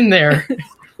was in there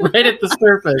right at the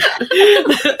surface.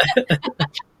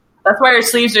 That's why her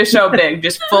sleeves are so big,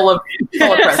 just full of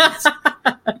presents.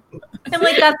 And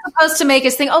like that's supposed to make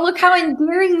us think, oh, look how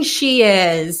endearing she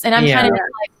is. And I'm kind of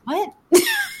like, what?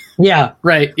 Yeah,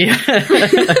 right. Yeah.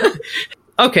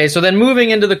 Okay, so then moving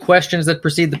into the questions that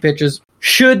precede the pitches,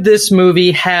 should this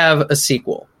movie have a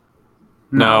sequel?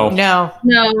 No.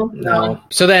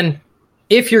 So then,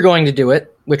 if you're going to do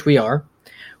it, which we are,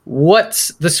 what's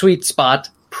the sweet spot,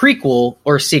 prequel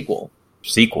or sequel?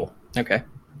 Sequel. Okay.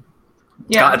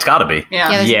 Yeah. It's got to be. Yeah.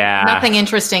 There's nothing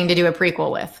interesting to do a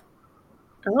prequel with.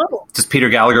 Oh. Just Peter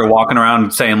Gallagher walking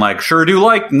around saying, like, sure do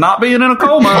like not being in a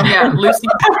coma. Yeah, Lucy.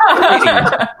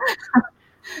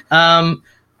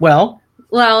 Well,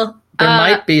 there uh,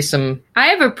 might be some... I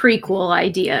have a prequel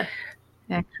idea,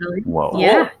 actually. Whoa.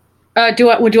 Yeah. Do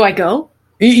I go?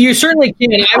 You certainly can.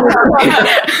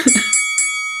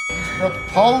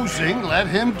 Proposing, let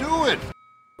him do it.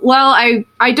 Well,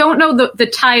 I don't know the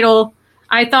title.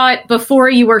 I thought before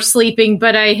you were sleeping,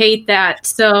 but I hate that.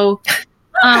 So,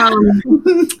 how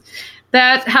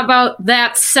about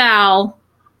that Sal,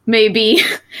 maybe?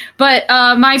 But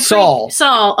Saul.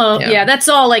 Saul. Oh, yeah, that's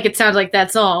all. Like it sounds like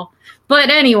that's all. But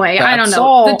anyway, I don't know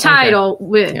Saul. the title.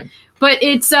 Okay. Yeah. But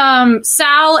it's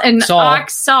Sal and Saul.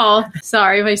 Saul.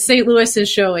 Sorry, my St. Louis is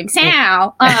showing.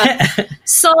 Sal.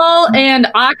 Saul and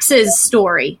Ox's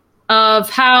story of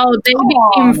how they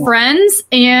became friends,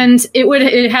 and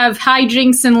it'd have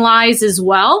hijinks and lies as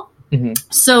well. Mm-hmm.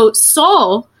 So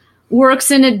Saul works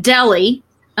in a deli,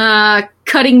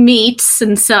 cutting meats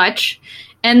and such,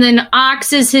 and then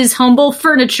Ox is his humble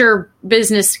furniture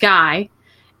business guy,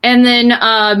 and then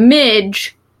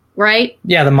Midge. Right?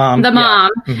 Yeah, the mom. The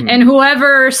mom. Yeah. Mm-hmm. And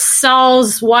whoever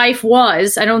Saul's wife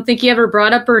was, I don't think he ever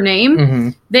brought up her name. Mm-hmm.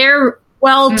 They're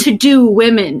well-to-do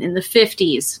women in the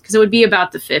 50s, because it would be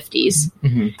about the 50s.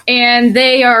 Mm-hmm. And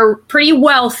they are pretty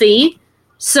wealthy.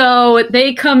 So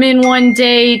they come in one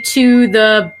day to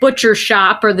the butcher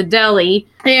shop or the deli,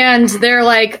 and they're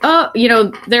like,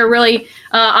 they're really,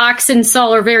 Ox and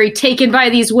Saul are very taken by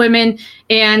these women,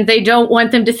 and they don't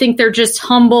want them to think they're just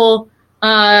humble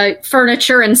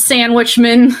furniture and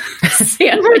sandwichmen.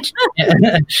 Sandwich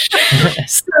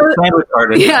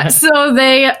artist. Yeah, so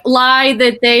they lie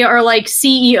that they are like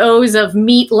CEOs of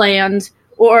Meatland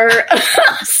or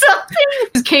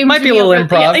something. Might be a little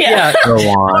improv. Yeah. Go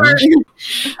on.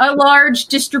 A large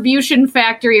distribution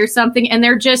factory or something, and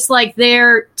they're just like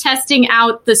they're testing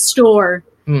out the store.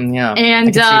 Yeah. And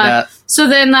I can see that. so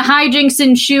then the hijinks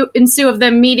ensue of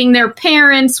them meeting their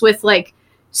parents with like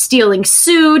stealing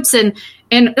suits and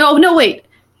oh no, wait,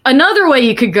 another way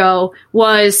you could go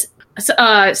was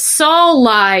Saul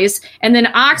lies and then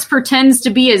Ox pretends to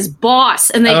be his boss,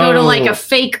 and they go to like a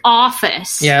fake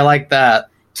office. Yeah, I like that.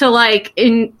 To like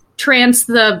entrance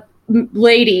the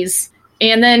ladies,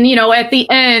 and then at the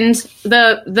end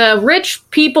the rich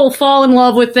people fall in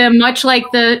love with them, much like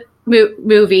the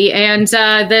movie, and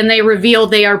then they reveal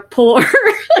they are poor.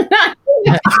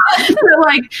 They're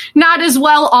like not as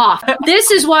well off.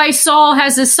 This is why Saul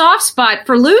has a soft spot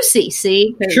for Lucy.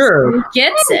 See, sure, he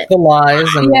gets it. The lies,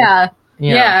 and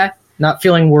yeah, not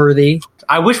feeling worthy.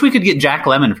 I wish we could get Jack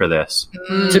Lemmon for this.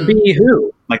 To be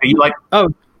who?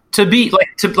 To be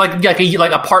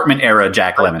apartment era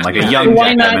Jack Lemmon, like a young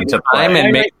Jack Lemmon to play. I'm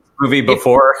in this movie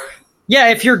before. Yeah,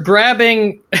 if you're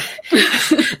grabbing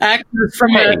actors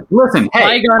from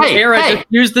bygone era, just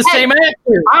use the same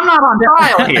actors. I'm not on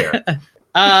trial here.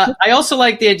 I also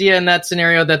like the idea in that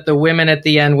scenario that the women at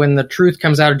the end, when the truth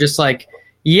comes out, are just like,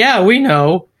 yeah, we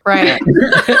know. Right.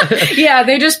 Yeah,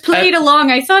 they just played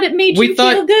along. I thought it made you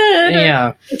feel good.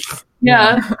 Yeah.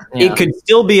 Yeah. It could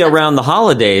still be around the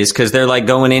holidays because they're like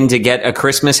going in to get a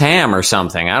Christmas ham or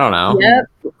something. I don't know. Yep.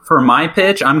 For my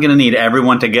pitch, I'm going to need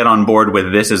everyone to get on board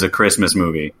with this as a Christmas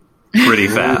movie pretty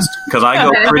fast, because I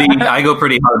go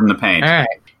pretty hard in the paint. All right.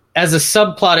 As a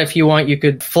subplot, if you want, you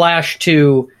could flash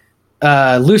to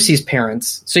Lucy's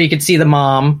parents, so you could see the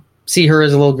mom, see her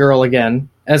as a little girl again,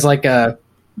 as like a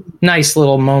nice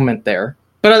little moment there.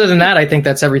 But other than that, I think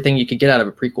that's everything you could get out of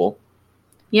a prequel.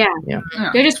 Yeah. Yeah.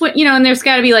 They just went, and there's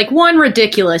got to be like one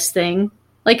ridiculous thing,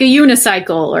 like a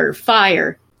unicycle or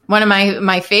fire. One of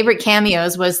my favorite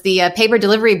cameos was the paper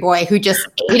delivery boy who just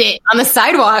ate it on the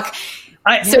sidewalk.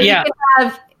 He could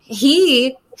have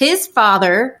his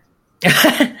father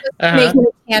making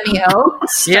a cameo.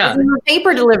 Yeah. In the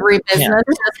paper delivery business.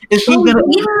 Yeah. Is he gonna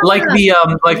like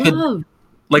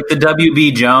the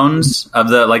WB Jones of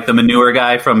the manure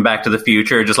guy from Back to the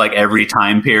Future? Just like every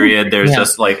time period, there's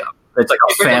just like it's like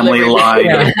a family line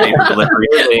of paper delivery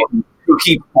who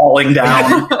keep falling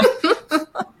down.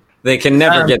 They can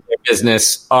never get their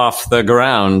business off the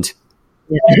ground.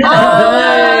 Hey!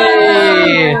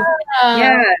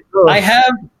 Yeah. I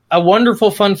have a wonderful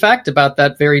fun fact about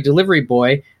that very delivery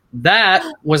boy. That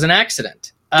was an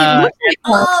accident. And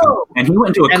he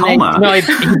went into a coma.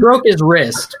 He broke his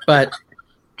wrist, but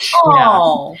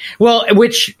Oh. Yeah. Well,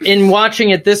 which in watching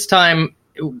it this time,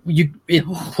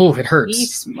 it hurts. He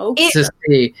smokes to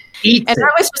see. And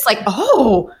I was just like,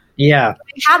 oh. Yeah.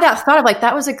 I had that thought of like,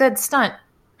 that was a good stunt.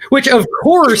 Which, of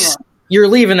course, you're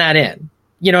leaving that in.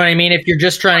 You know what I mean? If you're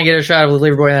just trying to get a shot of the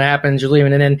liver boy and that happens, you're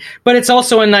leaving it in. But it's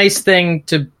also a nice thing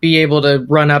to be able to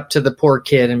run up to the poor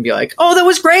kid and be like, oh, that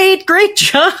was great. Great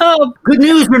job. Good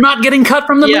news. We're not getting cut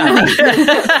from the movie.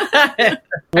 I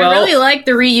really like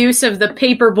the reuse of the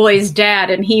paper boy's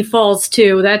dad, and he falls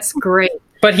too. That's great.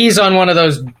 But he's on one of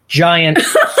those giant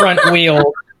front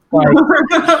wheel.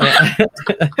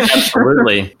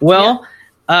 Absolutely. Well,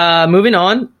 moving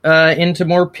on into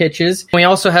more pitches. We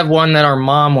also have one that our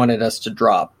mom wanted us to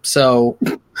drop. So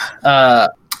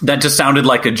that just sounded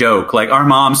like a joke. Like our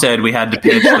mom said we had to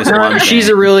pitch this one. She's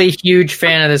a really huge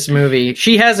fan of this movie.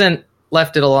 She hasn't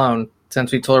left it alone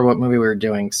since we told her what movie we were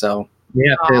doing. So we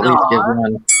have to at least give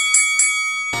one.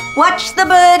 Watch the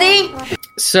birdie.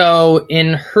 So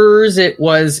in hers,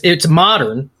 it's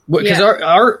modern. Because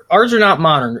ours are not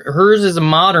modern. Hers is a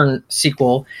modern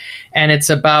sequel, and it's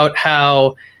about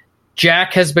how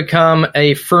Jack has become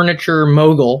a furniture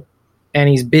mogul, and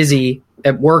he's busy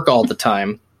at work all the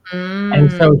time. And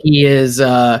so he is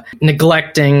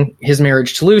neglecting his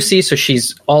marriage to Lucy, so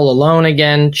she's all alone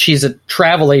again. She's a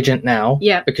travel agent now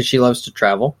because she loves to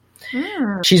travel.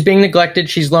 She's being neglected.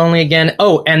 She's lonely again.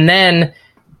 Oh, and then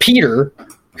Peter,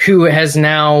 who has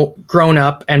now grown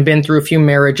up and been through a few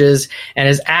marriages and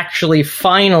is actually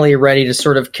finally ready to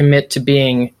sort of commit to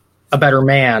being a better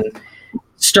man,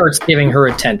 starts giving her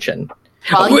attention.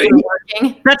 While you were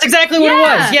working? That's exactly what it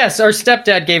was. Yes, our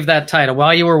stepdad gave that title,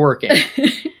 While You Were Working.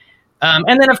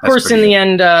 And then, of course, in the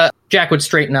end, Jack would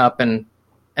straighten up and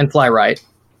fly right.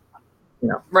 You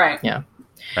know. Right. Yeah.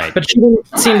 Right. But she didn't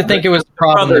seem to think it was a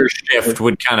problem. Brother shift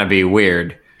would kind of be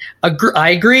weird. I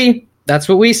agree. That's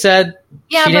what we said.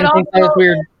 Yeah, she didn't think that was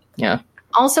weird. Yeah.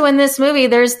 Also in this movie,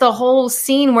 there's the whole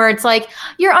scene where it's like,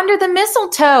 you're under the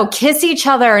mistletoe, kiss each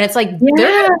other. And it's like,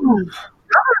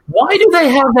 why do they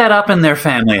have that up in their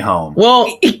family home?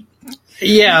 Well,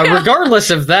 yeah, regardless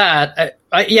of that,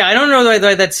 I don't know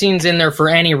why that scene's in there for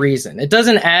any reason. It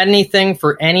doesn't add anything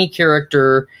for any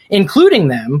character, including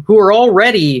them, who are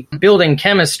already building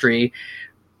chemistry.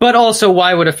 But also,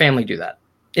 why would a family do that?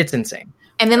 It's insane.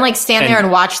 And then like stand there and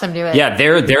watch them do it. Yeah,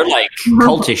 they're like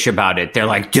cultish about it. They're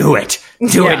like, do it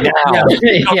now.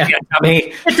 Yeah.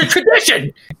 It's a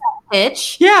tradition.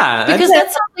 Pitch. Yeah. Because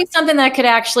that's something that could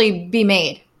actually be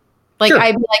made. Like, sure.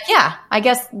 I'd be like, yeah, I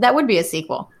guess that would be a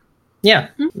sequel. Yeah.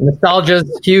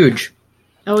 Nostalgia's huge.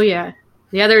 Oh, yeah.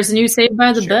 Yeah, there's a new Saved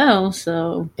by the Bell,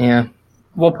 so. Yeah.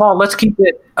 Well, Paul, let's keep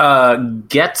it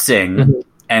Getzing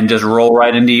and just roll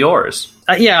right into yours.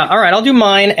 Yeah, all right, I'll do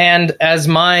mine. And as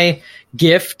my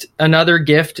gift, another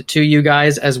gift to you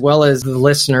guys as well as the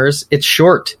listeners, it's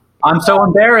short. I'm so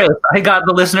embarrassed. I got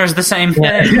the listeners the same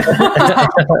thing.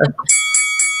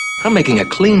 I'm making a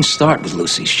clean start with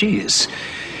Lucy.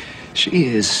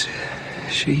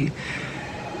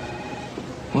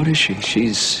 What is she?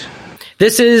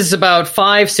 This is about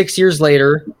 5-6 years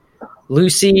later.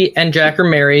 Lucy and Jack are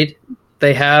married.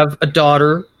 They have a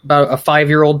daughter, about a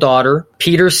 5-year-old daughter.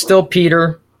 Peter's still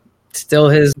Peter, still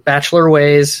his bachelor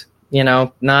ways,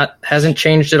 hasn't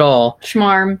changed at all.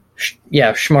 Schmarm.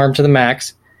 Yeah, schmarm to the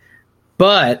max.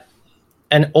 But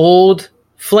an old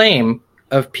flame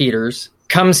of Peter's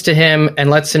comes to him and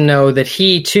lets him know that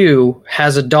he, too,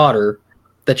 has a daughter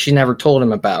that she never told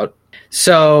him about.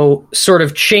 So, sort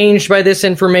of changed by this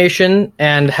information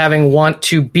and having want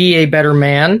to be a better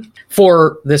man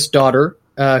for this daughter,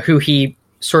 who he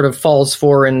sort of falls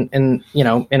for in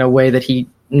a way that he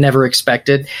never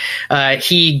expected.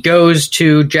 He goes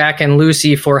to Jack and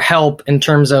Lucy for help in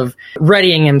terms of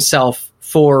readying himself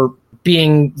for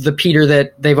being the Peter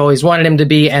that they've always wanted him to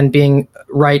be and being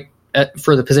right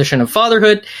for the position of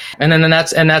fatherhood. And then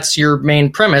that's your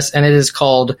main premise, and it is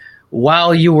called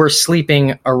While You Were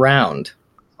Sleeping Around.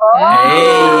 Oh.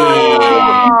 Hey.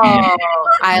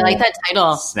 I like that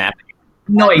title. Snap.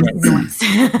 Noise.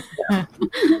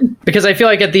 Because I feel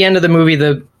like at the end of the movie,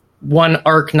 the one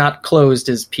arc not closed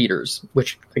is Peter's,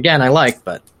 which again I like,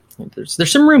 but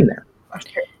there's some room there.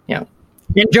 Yeah,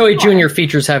 and Joey Jr.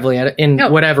 features heavily in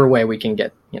whatever way we can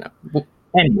get.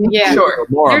 Anyway. Yeah, sure.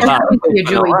 More about Joey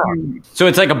Jr. So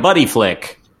it's like a buddy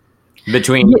flick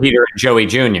between Peter and Joey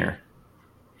Jr.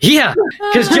 Yeah,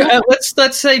 because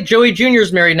let's say Joey Jr.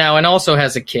 is married now and also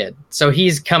has a kid, so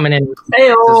he's coming in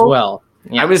as well.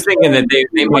 Yeah. I was thinking that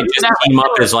they might just team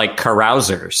up as like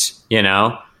carousers,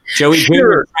 Joey Jr.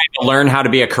 trying to learn how to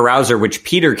be a carouser, which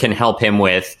Peter can help him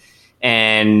with,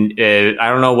 and I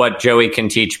don't know what Joey can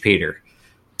teach Peter.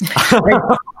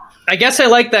 I guess I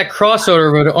like that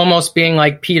crossover, but almost being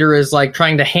like Peter is like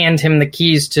trying to hand him the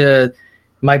keys to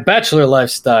my bachelor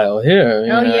lifestyle. Here,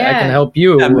 I can help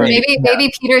you. Yeah,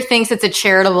 maybe Peter thinks it's a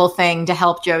charitable thing to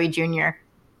help Joey Jr.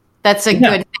 That's a good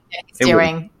thing that he's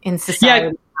doing in society.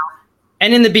 Yeah.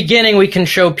 And in the beginning, we can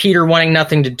show Peter wanting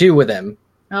nothing to do with him,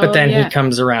 but then he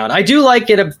comes around. I do like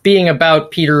it being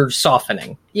about Peter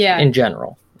softening in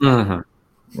general. Mm-hmm.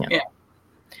 Yeah.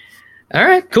 All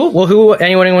right, cool. Well,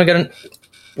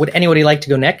 would anybody like to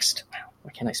go next?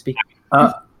 Why can't I speak?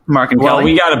 Mark and Kelly. Kelly.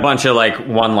 We got a bunch of like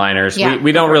one-liners. Yeah.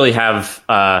 We don't really have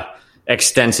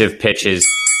extensive pitches.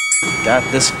 Got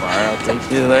this far, I'll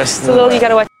take you the rest. You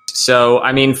gotta watch. So,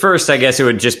 I mean, first, I guess it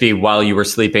would just be while you were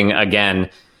sleeping again,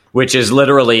 which is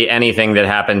literally anything that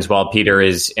happens while Peter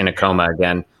is in a coma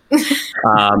again.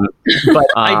 But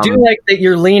I do like that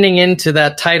you're leaning into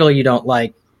that title you don't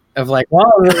like. Of like, well,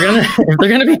 if they're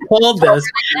gonna be called this,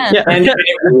 and it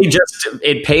really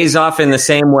it pays off in the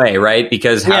same way, right?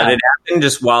 Because how did it happen?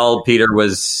 Just while Peter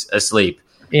was asleep.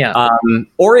 Yeah.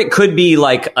 Or it could be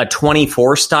like a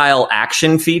 24 style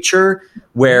action feature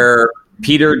where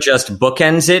Peter just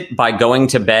bookends it by going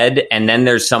to bed, and then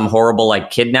there's some horrible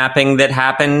like kidnapping that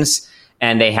happens,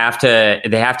 and they have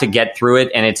to get through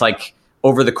it, and it's like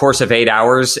over the course of 8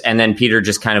 hours, and then Peter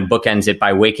just kind of bookends it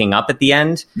by waking up at the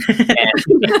end and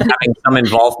having some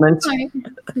involvement.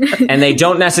 And they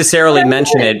don't necessarily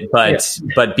mention it,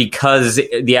 but because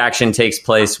the action takes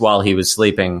place while he was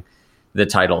sleeping, the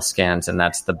title scans, and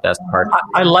that's the best part.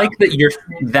 I like that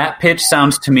that pitch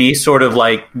sounds to me sort of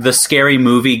like the scary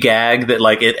movie gag that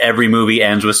like every movie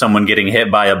ends with someone getting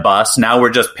hit by a bus. Now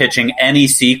we're just pitching any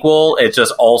sequel. It's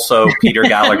just also Peter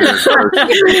Gallagher's version.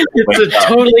 It's a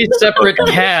totally separate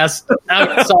cast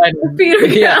outside of Peter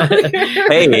Gallagher.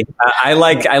 Hey, I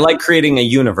like creating a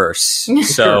universe.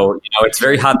 So, it's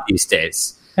very hot these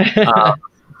days.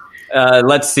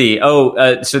 Let's see.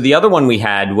 So the other one we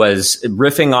had was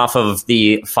riffing off of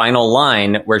the final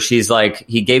line where she's like,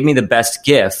 he gave me the best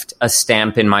gift, a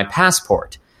stamp in my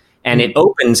passport. And it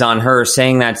opens on her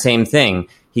saying that same thing.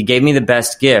 He gave me the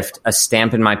best gift, a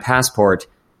stamp in my passport,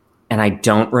 and I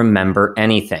don't remember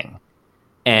anything.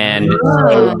 And in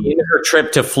her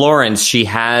trip to Florence, she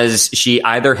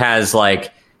either has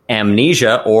like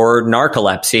amnesia or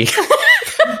narcolepsy.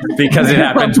 Because it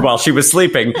happened while she was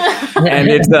sleeping, and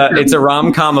it's a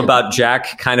rom-com about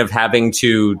Jack kind of having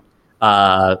to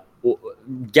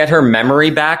get her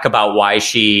memory back about why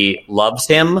she loves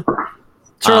him.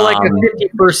 Sort of like a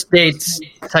 51st Dates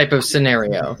type of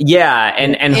scenario. Yeah,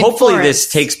 and hopefully Florence.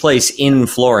 this takes place in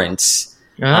Florence.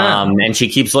 And she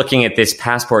keeps looking at this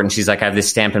passport, and she's like, I have this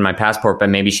stamp in my passport, but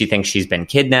maybe she thinks she's been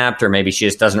kidnapped, or maybe she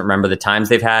just doesn't remember the times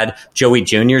they've had. Joey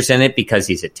Jr.'s in it because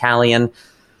he's Italian.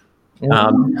 He's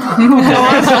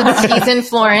in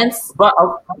Florence. But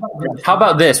how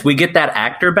about this? We get that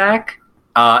actor back,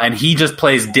 and he just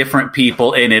plays different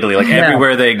people in Italy, like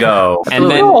everywhere they go. And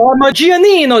then, I'm a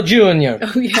Giannino Jr.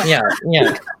 Oh, yeah.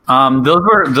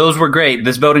 Those were great.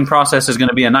 This voting process is going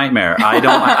to be a nightmare. I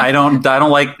don't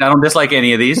dislike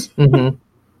any of these.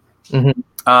 Mm-hmm.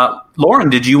 Mm-hmm.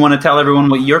 Lauren, did you want to tell everyone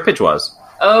what your pitch was?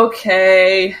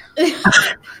 Okay.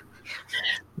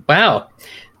 Wow.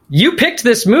 You picked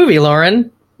this movie,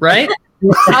 Lauren, right?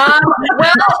 Well,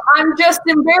 I'm just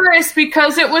embarrassed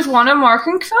because it was one of Mark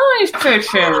and Kelly's pitches.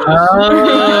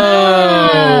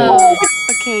 Oh.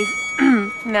 Okay,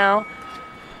 now,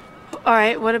 all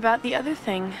right, what about the other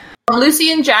thing?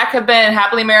 Lucy and Jack have been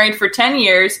happily married for 10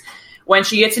 years when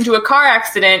she gets into a car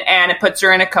accident and it puts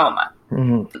her in a coma.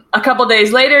 Mm-hmm. A couple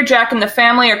days later, Jack and the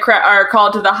family are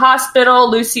called to the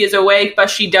hospital. Lucy is awake, but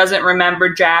she doesn't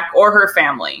remember Jack or her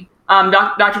family.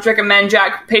 Doctors recommend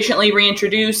Jack patiently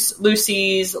reintroduce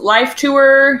Lucy's life to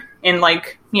her in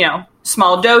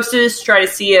small doses, try to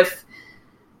see if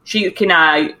she can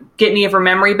get any of her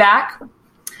memory back.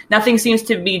 Nothing seems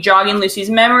to be jogging Lucy's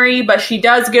memory, but she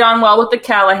does get on well with the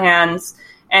Callahans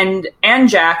and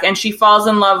Jack, and she falls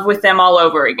in love with them all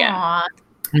over again. Aww.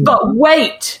 But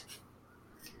wait!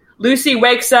 Lucy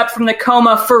wakes up from the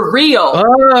coma for real. Oh.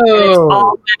 And it's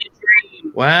all been a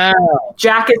dream. Wow.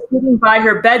 Jack is sitting by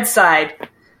her bedside,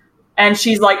 and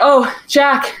she's like, oh,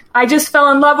 Jack, I just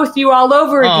fell in love with you all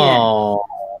over again. Oh.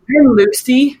 And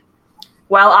Lucy,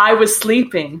 while I was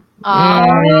sleeping.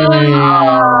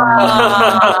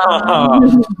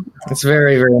 It's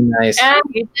very, very nice. And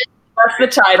that's the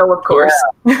title, of course.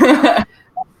 Yeah.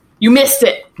 You missed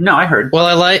it. No, I heard. Well,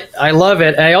 I love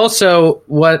it.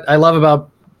 What I love about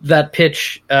that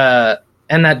pitch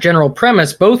and that general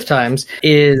premise both times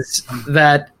is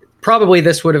that probably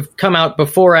this would have come out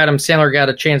before Adam Sandler got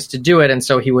a chance to do it, and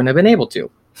so he wouldn't have been able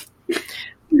to.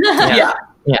 Yeah.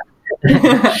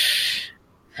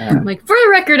 Like, for the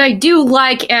record, I do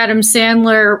like Adam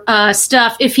Sandler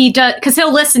stuff if he does, because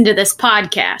he'll listen to this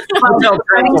podcast.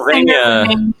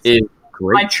 Pennsylvania is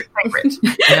great. My favorite.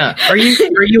 Yeah. Are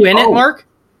you in it, Mark?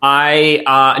 I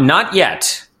not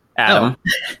yet, Adam.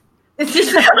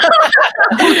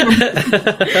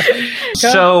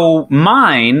 So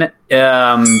mine.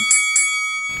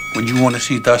 Would you want to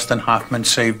see Dustin Hoffman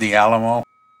save the Alamo?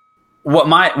 What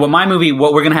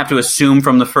we're gonna have to assume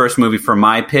from the first movie for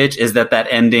my pitch is that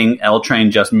ending L Train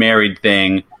just married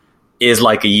thing is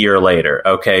like a year later,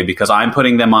 okay? Because I'm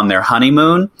putting them on their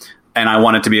honeymoon, and I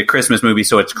want it to be a Christmas movie,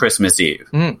 so it's Christmas Eve.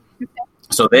 Mm.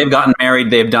 So they've gotten married.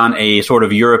 They've done a sort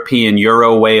of European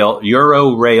Euro-rail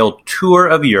tour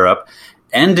of Europe,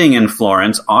 ending in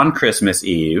Florence on Christmas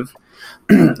Eve,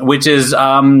 which is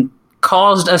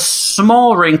caused a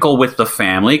small wrinkle with the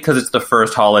family because it's the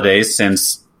first holidays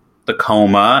since the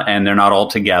coma, and they're not all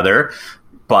together.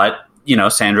 But,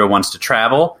 Sandra wants to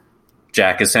travel.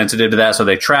 Jack is sensitive to that, so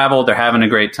they travel. They're having a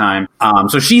great time.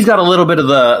 So she's got a little bit of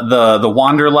the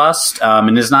wanderlust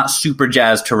and is not super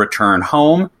jazzed to return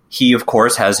home. He, of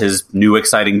course, has his new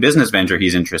exciting business venture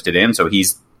he's interested in, so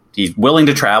he's willing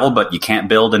to travel, but you can't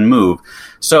build and move.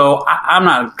 So I'm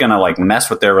not going to mess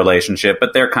with their relationship,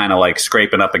 but they're kind of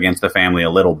scraping up against the family a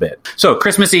little bit. So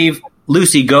Christmas Eve,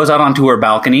 Lucy goes out onto her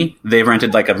balcony. They've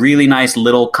rented a really nice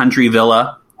little country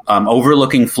villa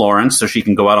overlooking Florence, so she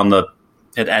can go out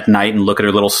at night and look at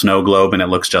her little snow globe, and it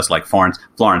looks just like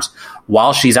Florence.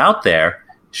 While she's out there,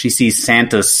 she sees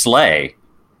Santa's sleigh,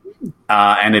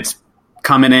 and it's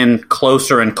coming in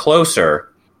closer and closer,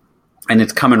 and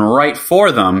it's coming right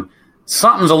for them.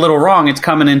 Something's a little wrong. It's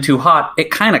coming in too hot.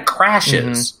 It kind of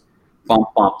crashes. Mm-hmm.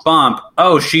 Bump, bump, bump.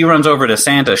 Oh, she runs over to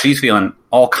Santa. She's feeling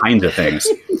all kinds of things.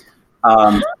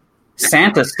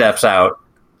 Santa steps out.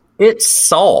 It's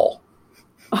Saul.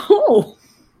 Oh.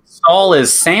 Saul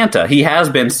is Santa. He has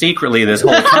been secretly this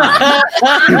whole time.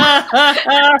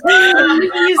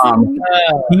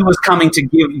 He was coming to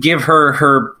give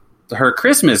her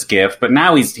Christmas gift, but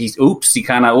now he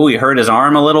hurt his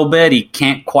arm a little bit. He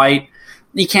can't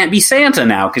be Santa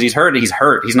now because he's hurt.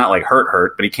 He's not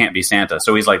hurt, but he can't be Santa.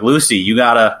 So he's like, Lucy, you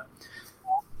gotta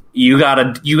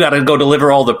go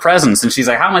deliver all the presents. And she's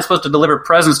like, how am I supposed to deliver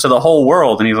presents to the whole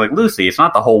world? And he's like, Lucy, it's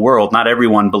not the whole world. Not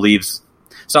everyone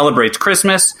celebrates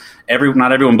Christmas.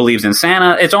 Not everyone believes in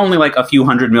Santa. It's only a few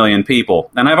 100 million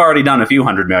people. And I've already done a few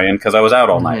 100 million because I was out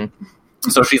all night.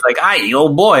 So she's like, oh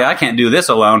boy, I can't do this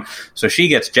alone. So she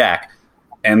gets Jack,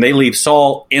 and they leave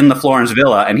Saul in the Florence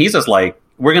villa, and he's just like,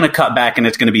 we're going to cut back, and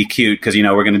it's going to be cute, because,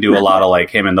 we're going to do a lot of,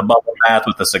 him in the bubble bath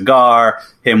with the cigar,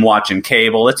 him watching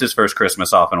cable. It's his first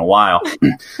Christmas off in a while.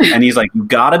 And he's like, you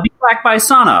got to be back by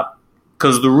sunup,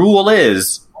 because the rule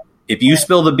is, if you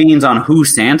spill the beans on who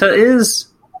Santa is,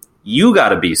 you got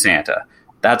to be Santa.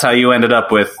 That's how you ended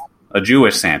up with a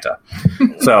Jewish Santa.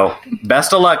 So,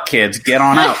 best of luck, kids. Get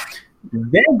on out.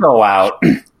 They go out,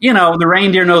 the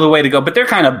reindeer know the way to go, but they're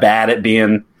kind of bad at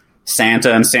being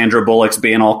Santa, and Sandra Bullock's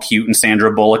being all cute and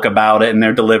Sandra Bullock about it, and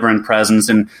they're delivering presents.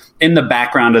 And in the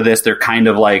background of this, they're kind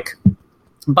of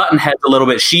button heads a little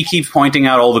bit. She keeps pointing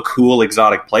out all the cool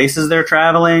exotic places they're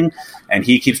traveling, and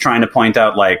he keeps trying to point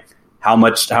out how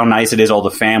nice it is all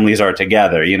the families are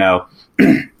together,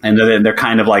 and then they're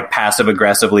kind of passive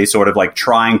aggressively sort of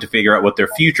trying to figure out what their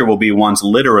future will be once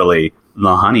literally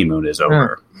the honeymoon is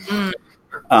over.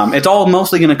 It's all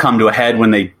mostly going to come to a head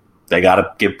when they got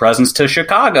to give presents to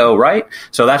Chicago, right?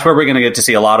 So that's where we're going to get to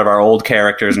see a lot of our old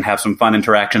characters and have some fun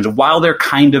interactions while they're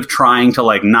kind of trying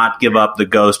to not give up the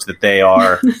ghost that they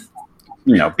are,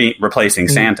 replacing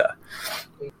Santa.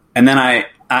 And then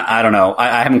I don't know,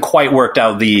 I haven't quite worked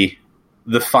out the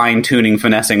fine tuning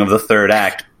finessing of the third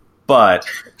act, but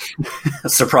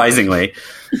surprisingly,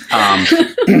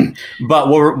 but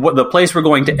what the place we're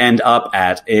going to end up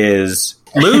at is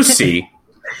Lucy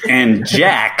and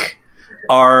Jack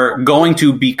are going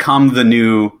to become the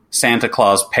new Santa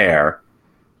Claus pair.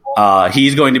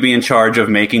 He's going to be in charge of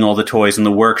making all the toys in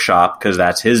the workshop because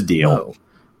that's his deal. Oh.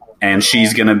 And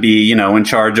she's going to be, in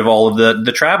charge of all of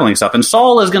the traveling stuff. And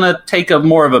Saul is going to take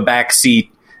more of a backseat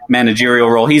managerial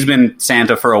role. He's been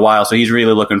Santa for a while, so he's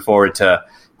really looking forward to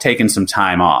taking some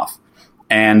time off.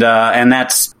 And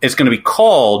it's going to be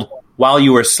called While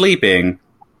You Were Sleeping,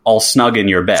 All Snug in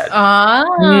Your Bed.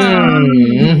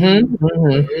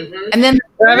 And then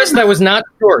Travis, that was not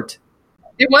short.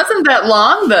 It wasn't that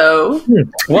long, though.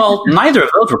 Well, neither of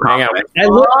those were common.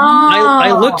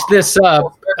 I looked this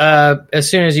up as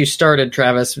soon as you started,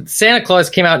 Travis. Santa Claus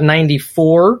came out in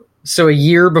 94, so a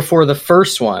year before the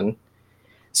first one.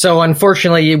 So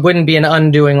unfortunately, it wouldn't be an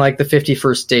undoing like the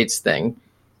 51st Dates thing.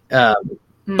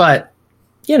 But,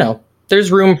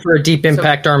 there's room for a Deep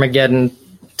Impact Armageddon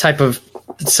type of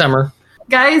summer.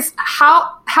 Guys,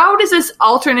 how does this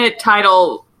alternate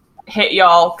title hit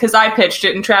y'all? Because I pitched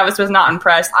it and Travis was not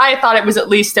impressed. I thought it was at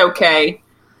least okay.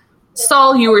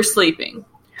 Saul, you were sleeping.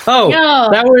 Oh,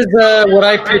 that was what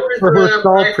I picked for her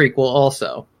Saul prequel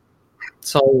also.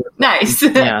 Saul. Nice.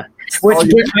 Yeah. Which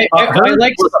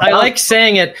I like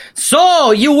saying it.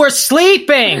 Saul, you were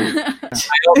sleeping. I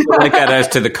also like that as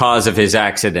to the cause of his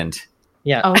accident.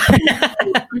 Yeah. Oh.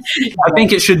 I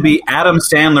think it should be Adam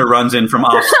Sandler runs in from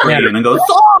off screen and goes,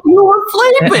 "Saul, you were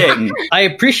sleeping." I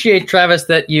appreciate, Travis,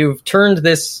 that you've turned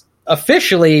this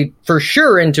officially for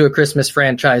sure into a Christmas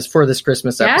franchise for this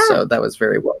Christmas episode. That was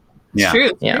very well. Yeah.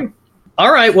 True. Yeah.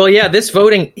 All right. Well, yeah, this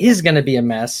voting is going to be a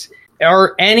mess.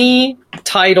 Are any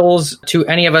titles to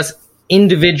any of us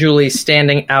individually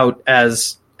standing out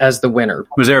as the winner?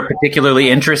 Was there a particularly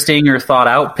interesting or thought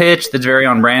out pitch that's very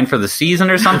on brand for the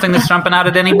season or something that's jumping out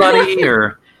at anybody?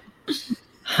 Or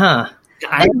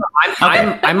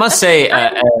I must say,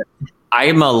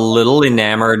 I'm a little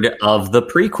enamored of the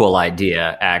prequel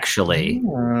idea, actually.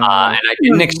 And I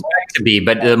didn't expect to be,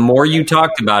 but the more you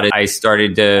talked about it, I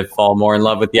started to fall more in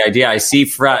love with the idea. I see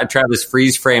Travis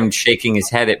freeze-framed shaking his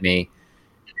head at me.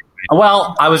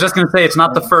 Well, I was just going to say it's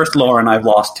not the first Lauren I've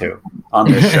lost to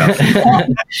on this show.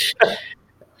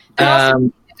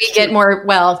 We get more,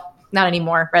 well, not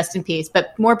anymore, rest in peace,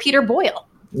 but more Peter Boyle.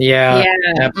 Yeah,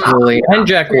 absolutely. And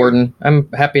Jack Warden. I'm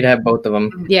happy to have both of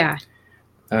them. Yeah.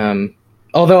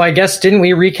 Although I guess, didn't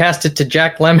we recast it to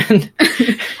Jack Lemmon?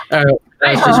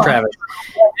 That's just Travis.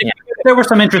 Yeah. There were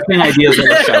some interesting ideas that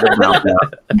were shouted out there.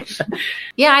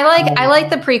 Yeah, I like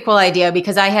the prequel idea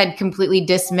because I had completely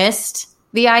dismissed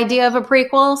the idea of a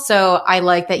prequel, so I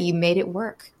like that you made it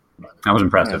work. That was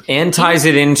impressive. And ties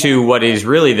it into what is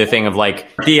really the thing of like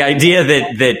the idea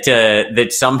that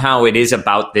somehow it is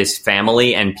about this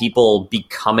family and people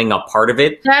becoming a part of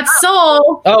it. That's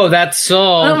Saul. Oh, that's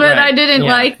Saul. Oh, but right. I didn't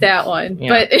Yeah. like that one. Yeah.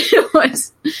 But it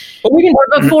was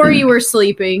But before you were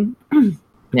sleeping. The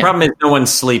problem is no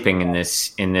one's sleeping in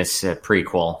this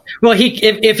prequel. Well,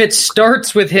 if it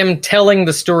starts with him telling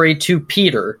the story to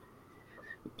Peter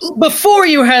before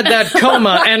you had that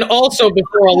coma, and also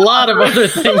before a lot of other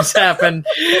things happened.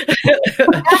 That's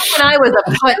when I was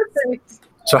a putt.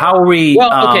 So how are we?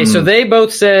 Well, okay, so they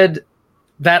both said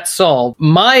that's Saul.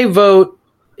 My vote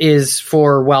is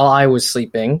for While I Was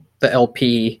Sleeping, the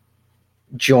LP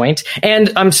joint.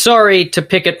 And I'm sorry to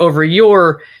pick it over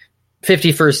your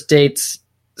 51st Dates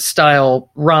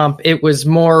style romp. It was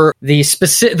more the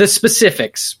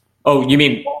specifics. Oh, you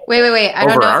mean Wait. I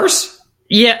don't over know. ours?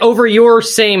 Yeah, over your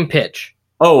same pitch.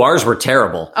 Oh, ours were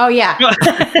terrible. Oh, yeah.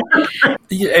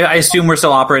 I assume we're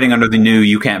still operating under the new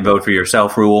 "you can't vote for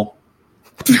yourself" rule.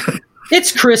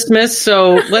 It's Christmas,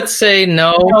 so let's say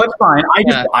no. No, it's fine.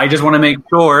 I just want to make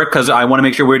sure, because I want to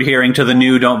make sure we're adhering to the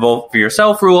new "don't vote for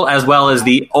yourself" rule, as well as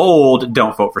the old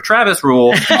 "don't vote for Travis"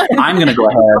 rule. I'm going to go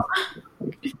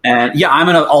ahead. And I'm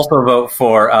going to also vote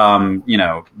for,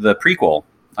 the prequel.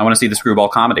 I want to see the screwball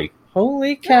comedy.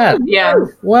 Holy cat. Yeah.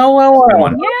 Well.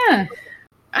 Yeah.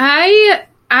 I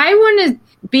want to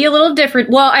be a little different.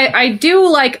 Well, I do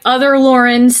like other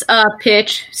Lauren's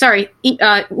pitch. Sorry,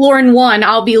 Lauren 1,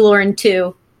 I'll be Lauren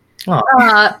 2. Oh,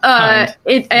 I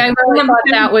really thought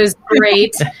that was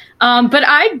great. But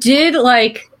I did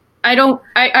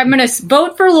I'm going to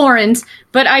vote for Lauren's,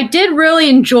 but I did really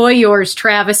enjoy yours,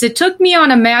 Travis. It took me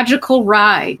on a magical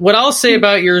ride. What I'll say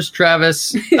about yours,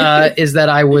 Travis, is that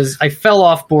I fell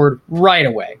off board right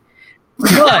away.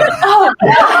 But,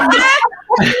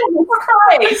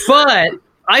 but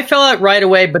I fell out right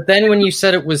away. But then when you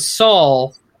said it was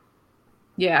Saul,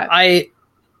 yeah,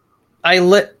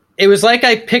 it was like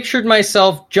I pictured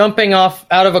myself jumping off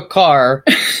out of a car,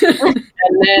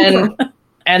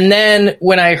 and then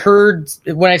when I heard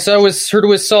it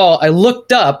was Saul, I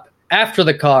looked up after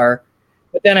the car,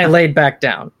 but then I laid back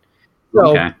down.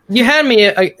 So you had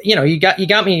me, you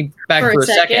got me back for a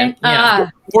second. Yeah.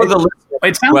 For the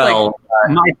it sounds like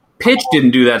my pitch didn't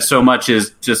do that so much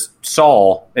as just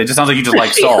Saul. It just sounds like you just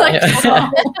like Saul.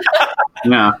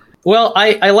 Yeah. Well,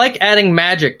 I like adding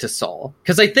magic to Saul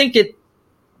because I think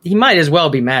he might as well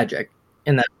be magic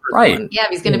in that first one. Yeah, if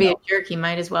he's going to be a jerk, he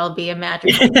might as well be a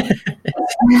magic. He can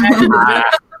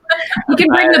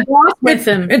bring the boss with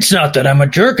him. It's not that I'm a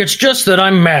jerk; it's just that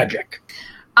I'm magic.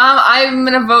 I'm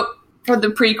gonna vote for the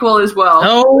prequel as well.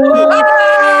 Oh, all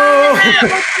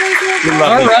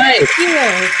right.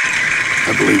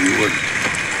 I believe you would.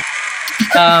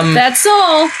 That's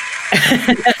all.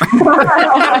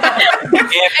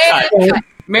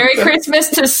 Merry Christmas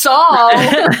to Saul.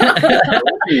 To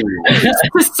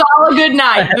Saul a good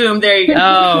night. Boom, there you go.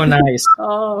 Oh, nice.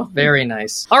 Oh, very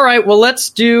nice. All right, well, let's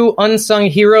do Unsung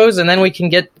Heroes, and then we can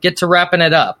get to wrapping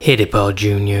it up. Hit it, Paul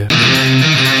Jr.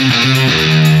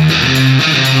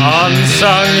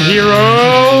 Unsung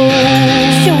Heroes.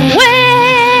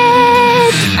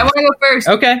 I want to go first.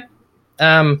 Okay.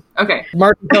 Okay.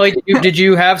 Mark and Kelly, did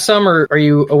you have some, or are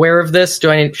you aware of this?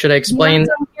 Should I explain?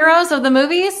 Heroes of the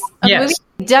movies? Yes.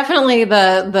 Definitely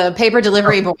the paper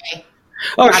delivery boy.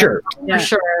 Oh, sure. For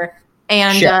sure.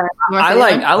 And Sure. I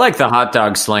like the hot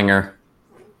dog slinger.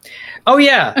 Oh,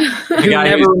 yeah. The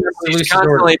guy who's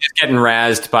constantly just getting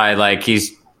razzed by, like,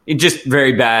 he's just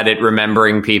very bad at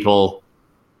remembering people,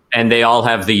 and they all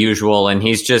have the usual, and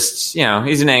he's just,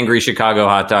 he's an angry Chicago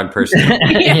hot dog person.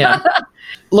 Yeah.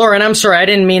 Lauren, I'm sorry. I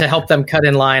didn't mean to help them cut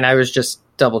in line. I was just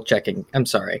double checking. I'm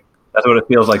sorry. That's what it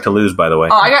feels like to lose, by the way.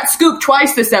 Oh, I got scooped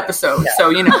twice this episode, so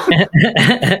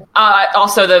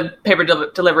also the paper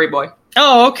delivery boy.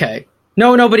 Oh, okay.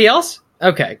 No, nobody else?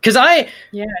 Okay. Because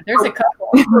there's a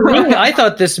couple. I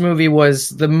thought this movie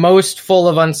was the most full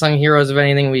of unsung heroes of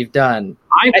anything we've done.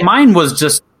 Mine was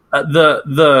just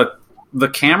the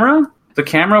camera. The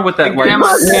camera with that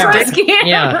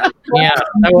Yeah.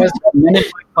 That was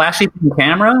flashy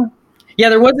camera. Yeah,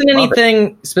 there wasn't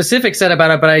anything specific said about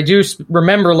it, but I do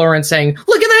remember Lauren saying,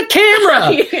 "Look at that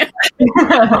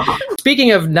camera!"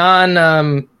 Speaking of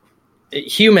non-human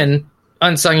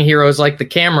unsung heroes like the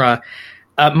camera,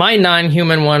 my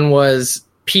non-human one was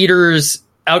Peter's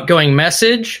outgoing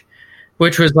message,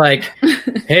 which was like,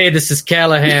 "Hey, this is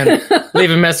Callahan.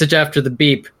 Leave a message after the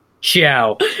beep.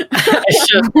 Ciao."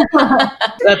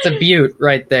 That's a beaut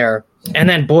right there. And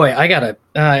then, boy, I gotta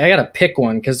pick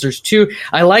one because there's two.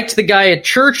 I liked the guy at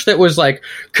church that was like,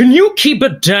 "Can you keep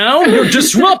it down? You're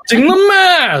disrupting the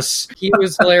mass." He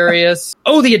was hilarious.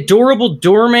 Oh, the adorable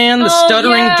doorman, the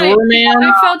stuttering doorman.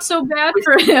 I felt so bad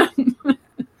for him.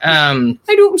 I'm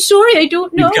sorry, I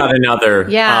don't know. You've got another.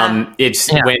 Yeah. It's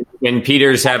when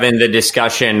Peter's having the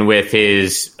discussion with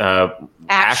his actual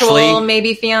Ashley,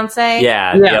 maybe fiance.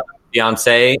 Yeah.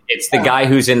 Fiance. It's the guy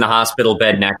who's in the hospital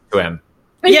bed next to him.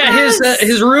 Yeah,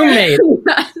 his roommate.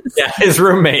 Yeah, his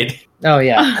roommate. Oh,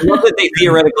 yeah. I love that they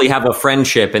theoretically have a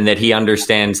friendship and that he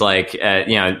understands, like,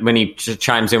 when he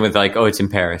chimes in with, like, "Oh, it's in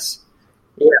Paris."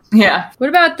 Yeah. What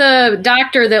about the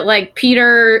doctor that, like,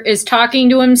 Peter is talking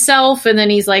to himself and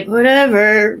then he's like,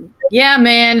 "Whatever. Yeah,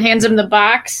 man," hands him the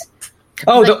box.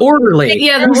 Oh, the orderly.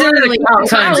 Yeah, the orderly.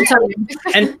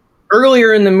 And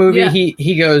earlier in the movie,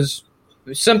 he goes,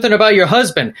 "Something about your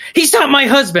husband." "He's not my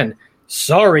husband."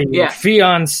 "Sorry,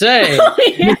 fiance."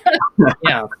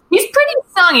 Yeah. He's pretty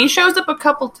sung. He shows up a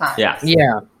couple times.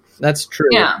 Yeah, that's true.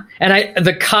 Yeah. And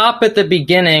the cop at the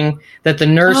beginning that the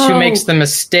nurse who makes the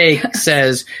mistake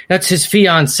says, "That's his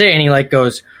fiance," and he like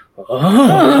goes,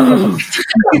 "Oh."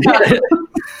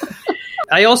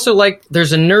 I also like,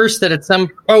 there's a nurse that at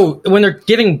when they're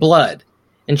giving blood,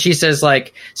 and she says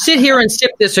like, "Sit here and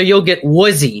sip this or you'll get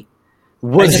woozy."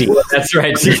 Woozy. That's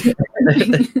right.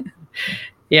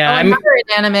 Yeah, another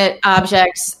inanimate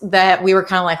objects that we were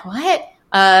kind of like, what?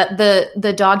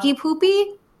 The doggy poopy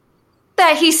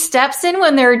that he steps in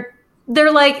when they're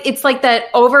like, it's like that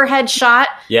overhead shot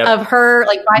of her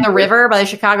like by the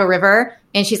Chicago River,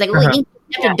 and she's like, "Well, you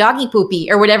have a doggy poopy,"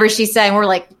 or whatever she said, and we're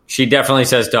like, she definitely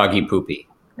says doggy poopy.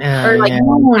 Or like,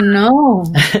 "Oh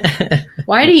no,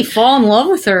 why did he fall in love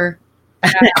with her?"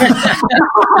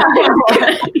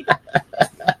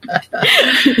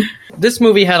 This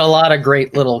movie had a lot of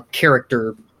great little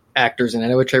character actors in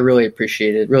it, which I really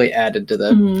appreciated. Really added to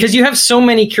the, because you have so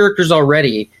many characters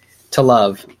already to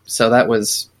love. So that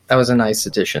was a nice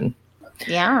addition.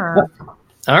 Yeah.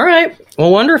 All right. Well,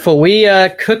 wonderful. We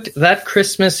cooked that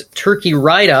Christmas turkey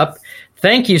right up.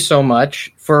 Thank you so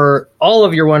much for all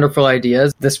of your wonderful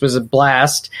ideas. This was a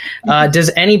blast.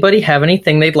 Does anybody have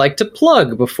anything they'd like to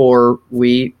plug before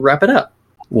we wrap it up?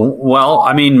 Well,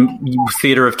 I mean,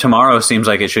 Theater of Tomorrow seems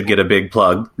like it should get a big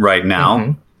plug right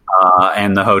now,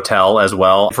 and the hotel as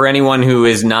well. For anyone who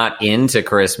is not into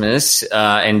Christmas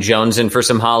and jonesing for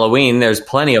some Halloween, there's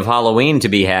plenty of Halloween to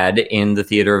be had in the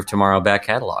Theater of Tomorrow back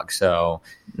catalog. So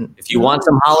if you want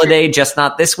some holiday, just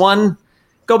not this one,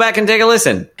 go back and take a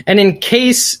listen. And in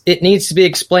case it needs to be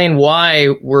explained why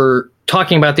we're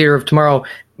talking about Theater of Tomorrow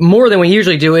more than we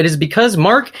usually do, it is because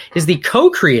Mark is the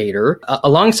co-creator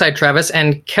alongside Travis,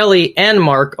 and Kelly and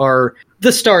Mark are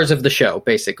the stars of the show,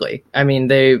 basically. I mean,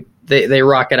 they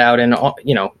rock it out in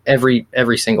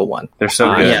every single one. They're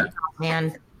so good. Yeah.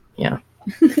 Man. Yeah.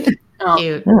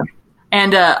 Cute.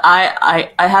 And I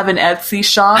have an Etsy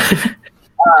shop.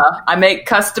 I make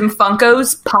custom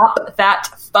Funkos. Pop that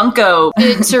Funko.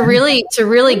 To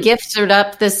really gift it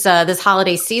up this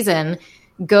holiday season,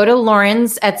 go to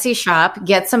Lauren's Etsy shop,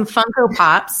 get some Funko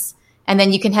Pops, and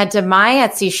then you can head to my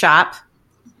Etsy shop,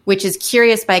 which is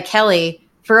Curious by Kelly,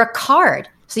 for a card.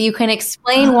 So you can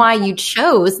explain why you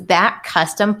chose that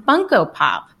custom Funko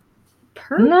Pop.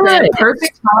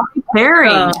 Perfect holiday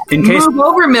pairing. Move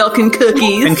over, milk and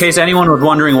cookies. In case anyone was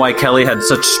wondering why Kelly had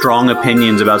such strong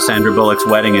opinions about Sandra Bullock's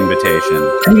wedding invitation.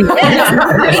 Thank you.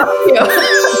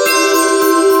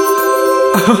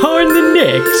 On the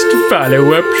next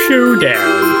follow-up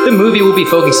showdown. The movie we'll be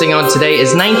focusing on today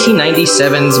is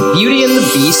 1997's Beauty and the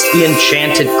Beast, The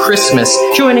Enchanted Christmas.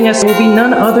 Joining us will be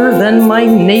none other than my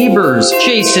neighbors,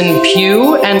 Jason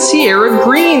Pugh and Sierra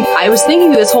Green. I was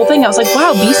thinking this whole thing, I was like,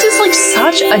 wow, Beast is like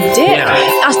such a dick.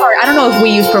 Yeah. I'm sorry, I don't know if we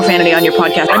use profanity on your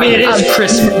podcast. I mean, it is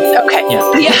Christmas. Okay.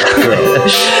 Yeah.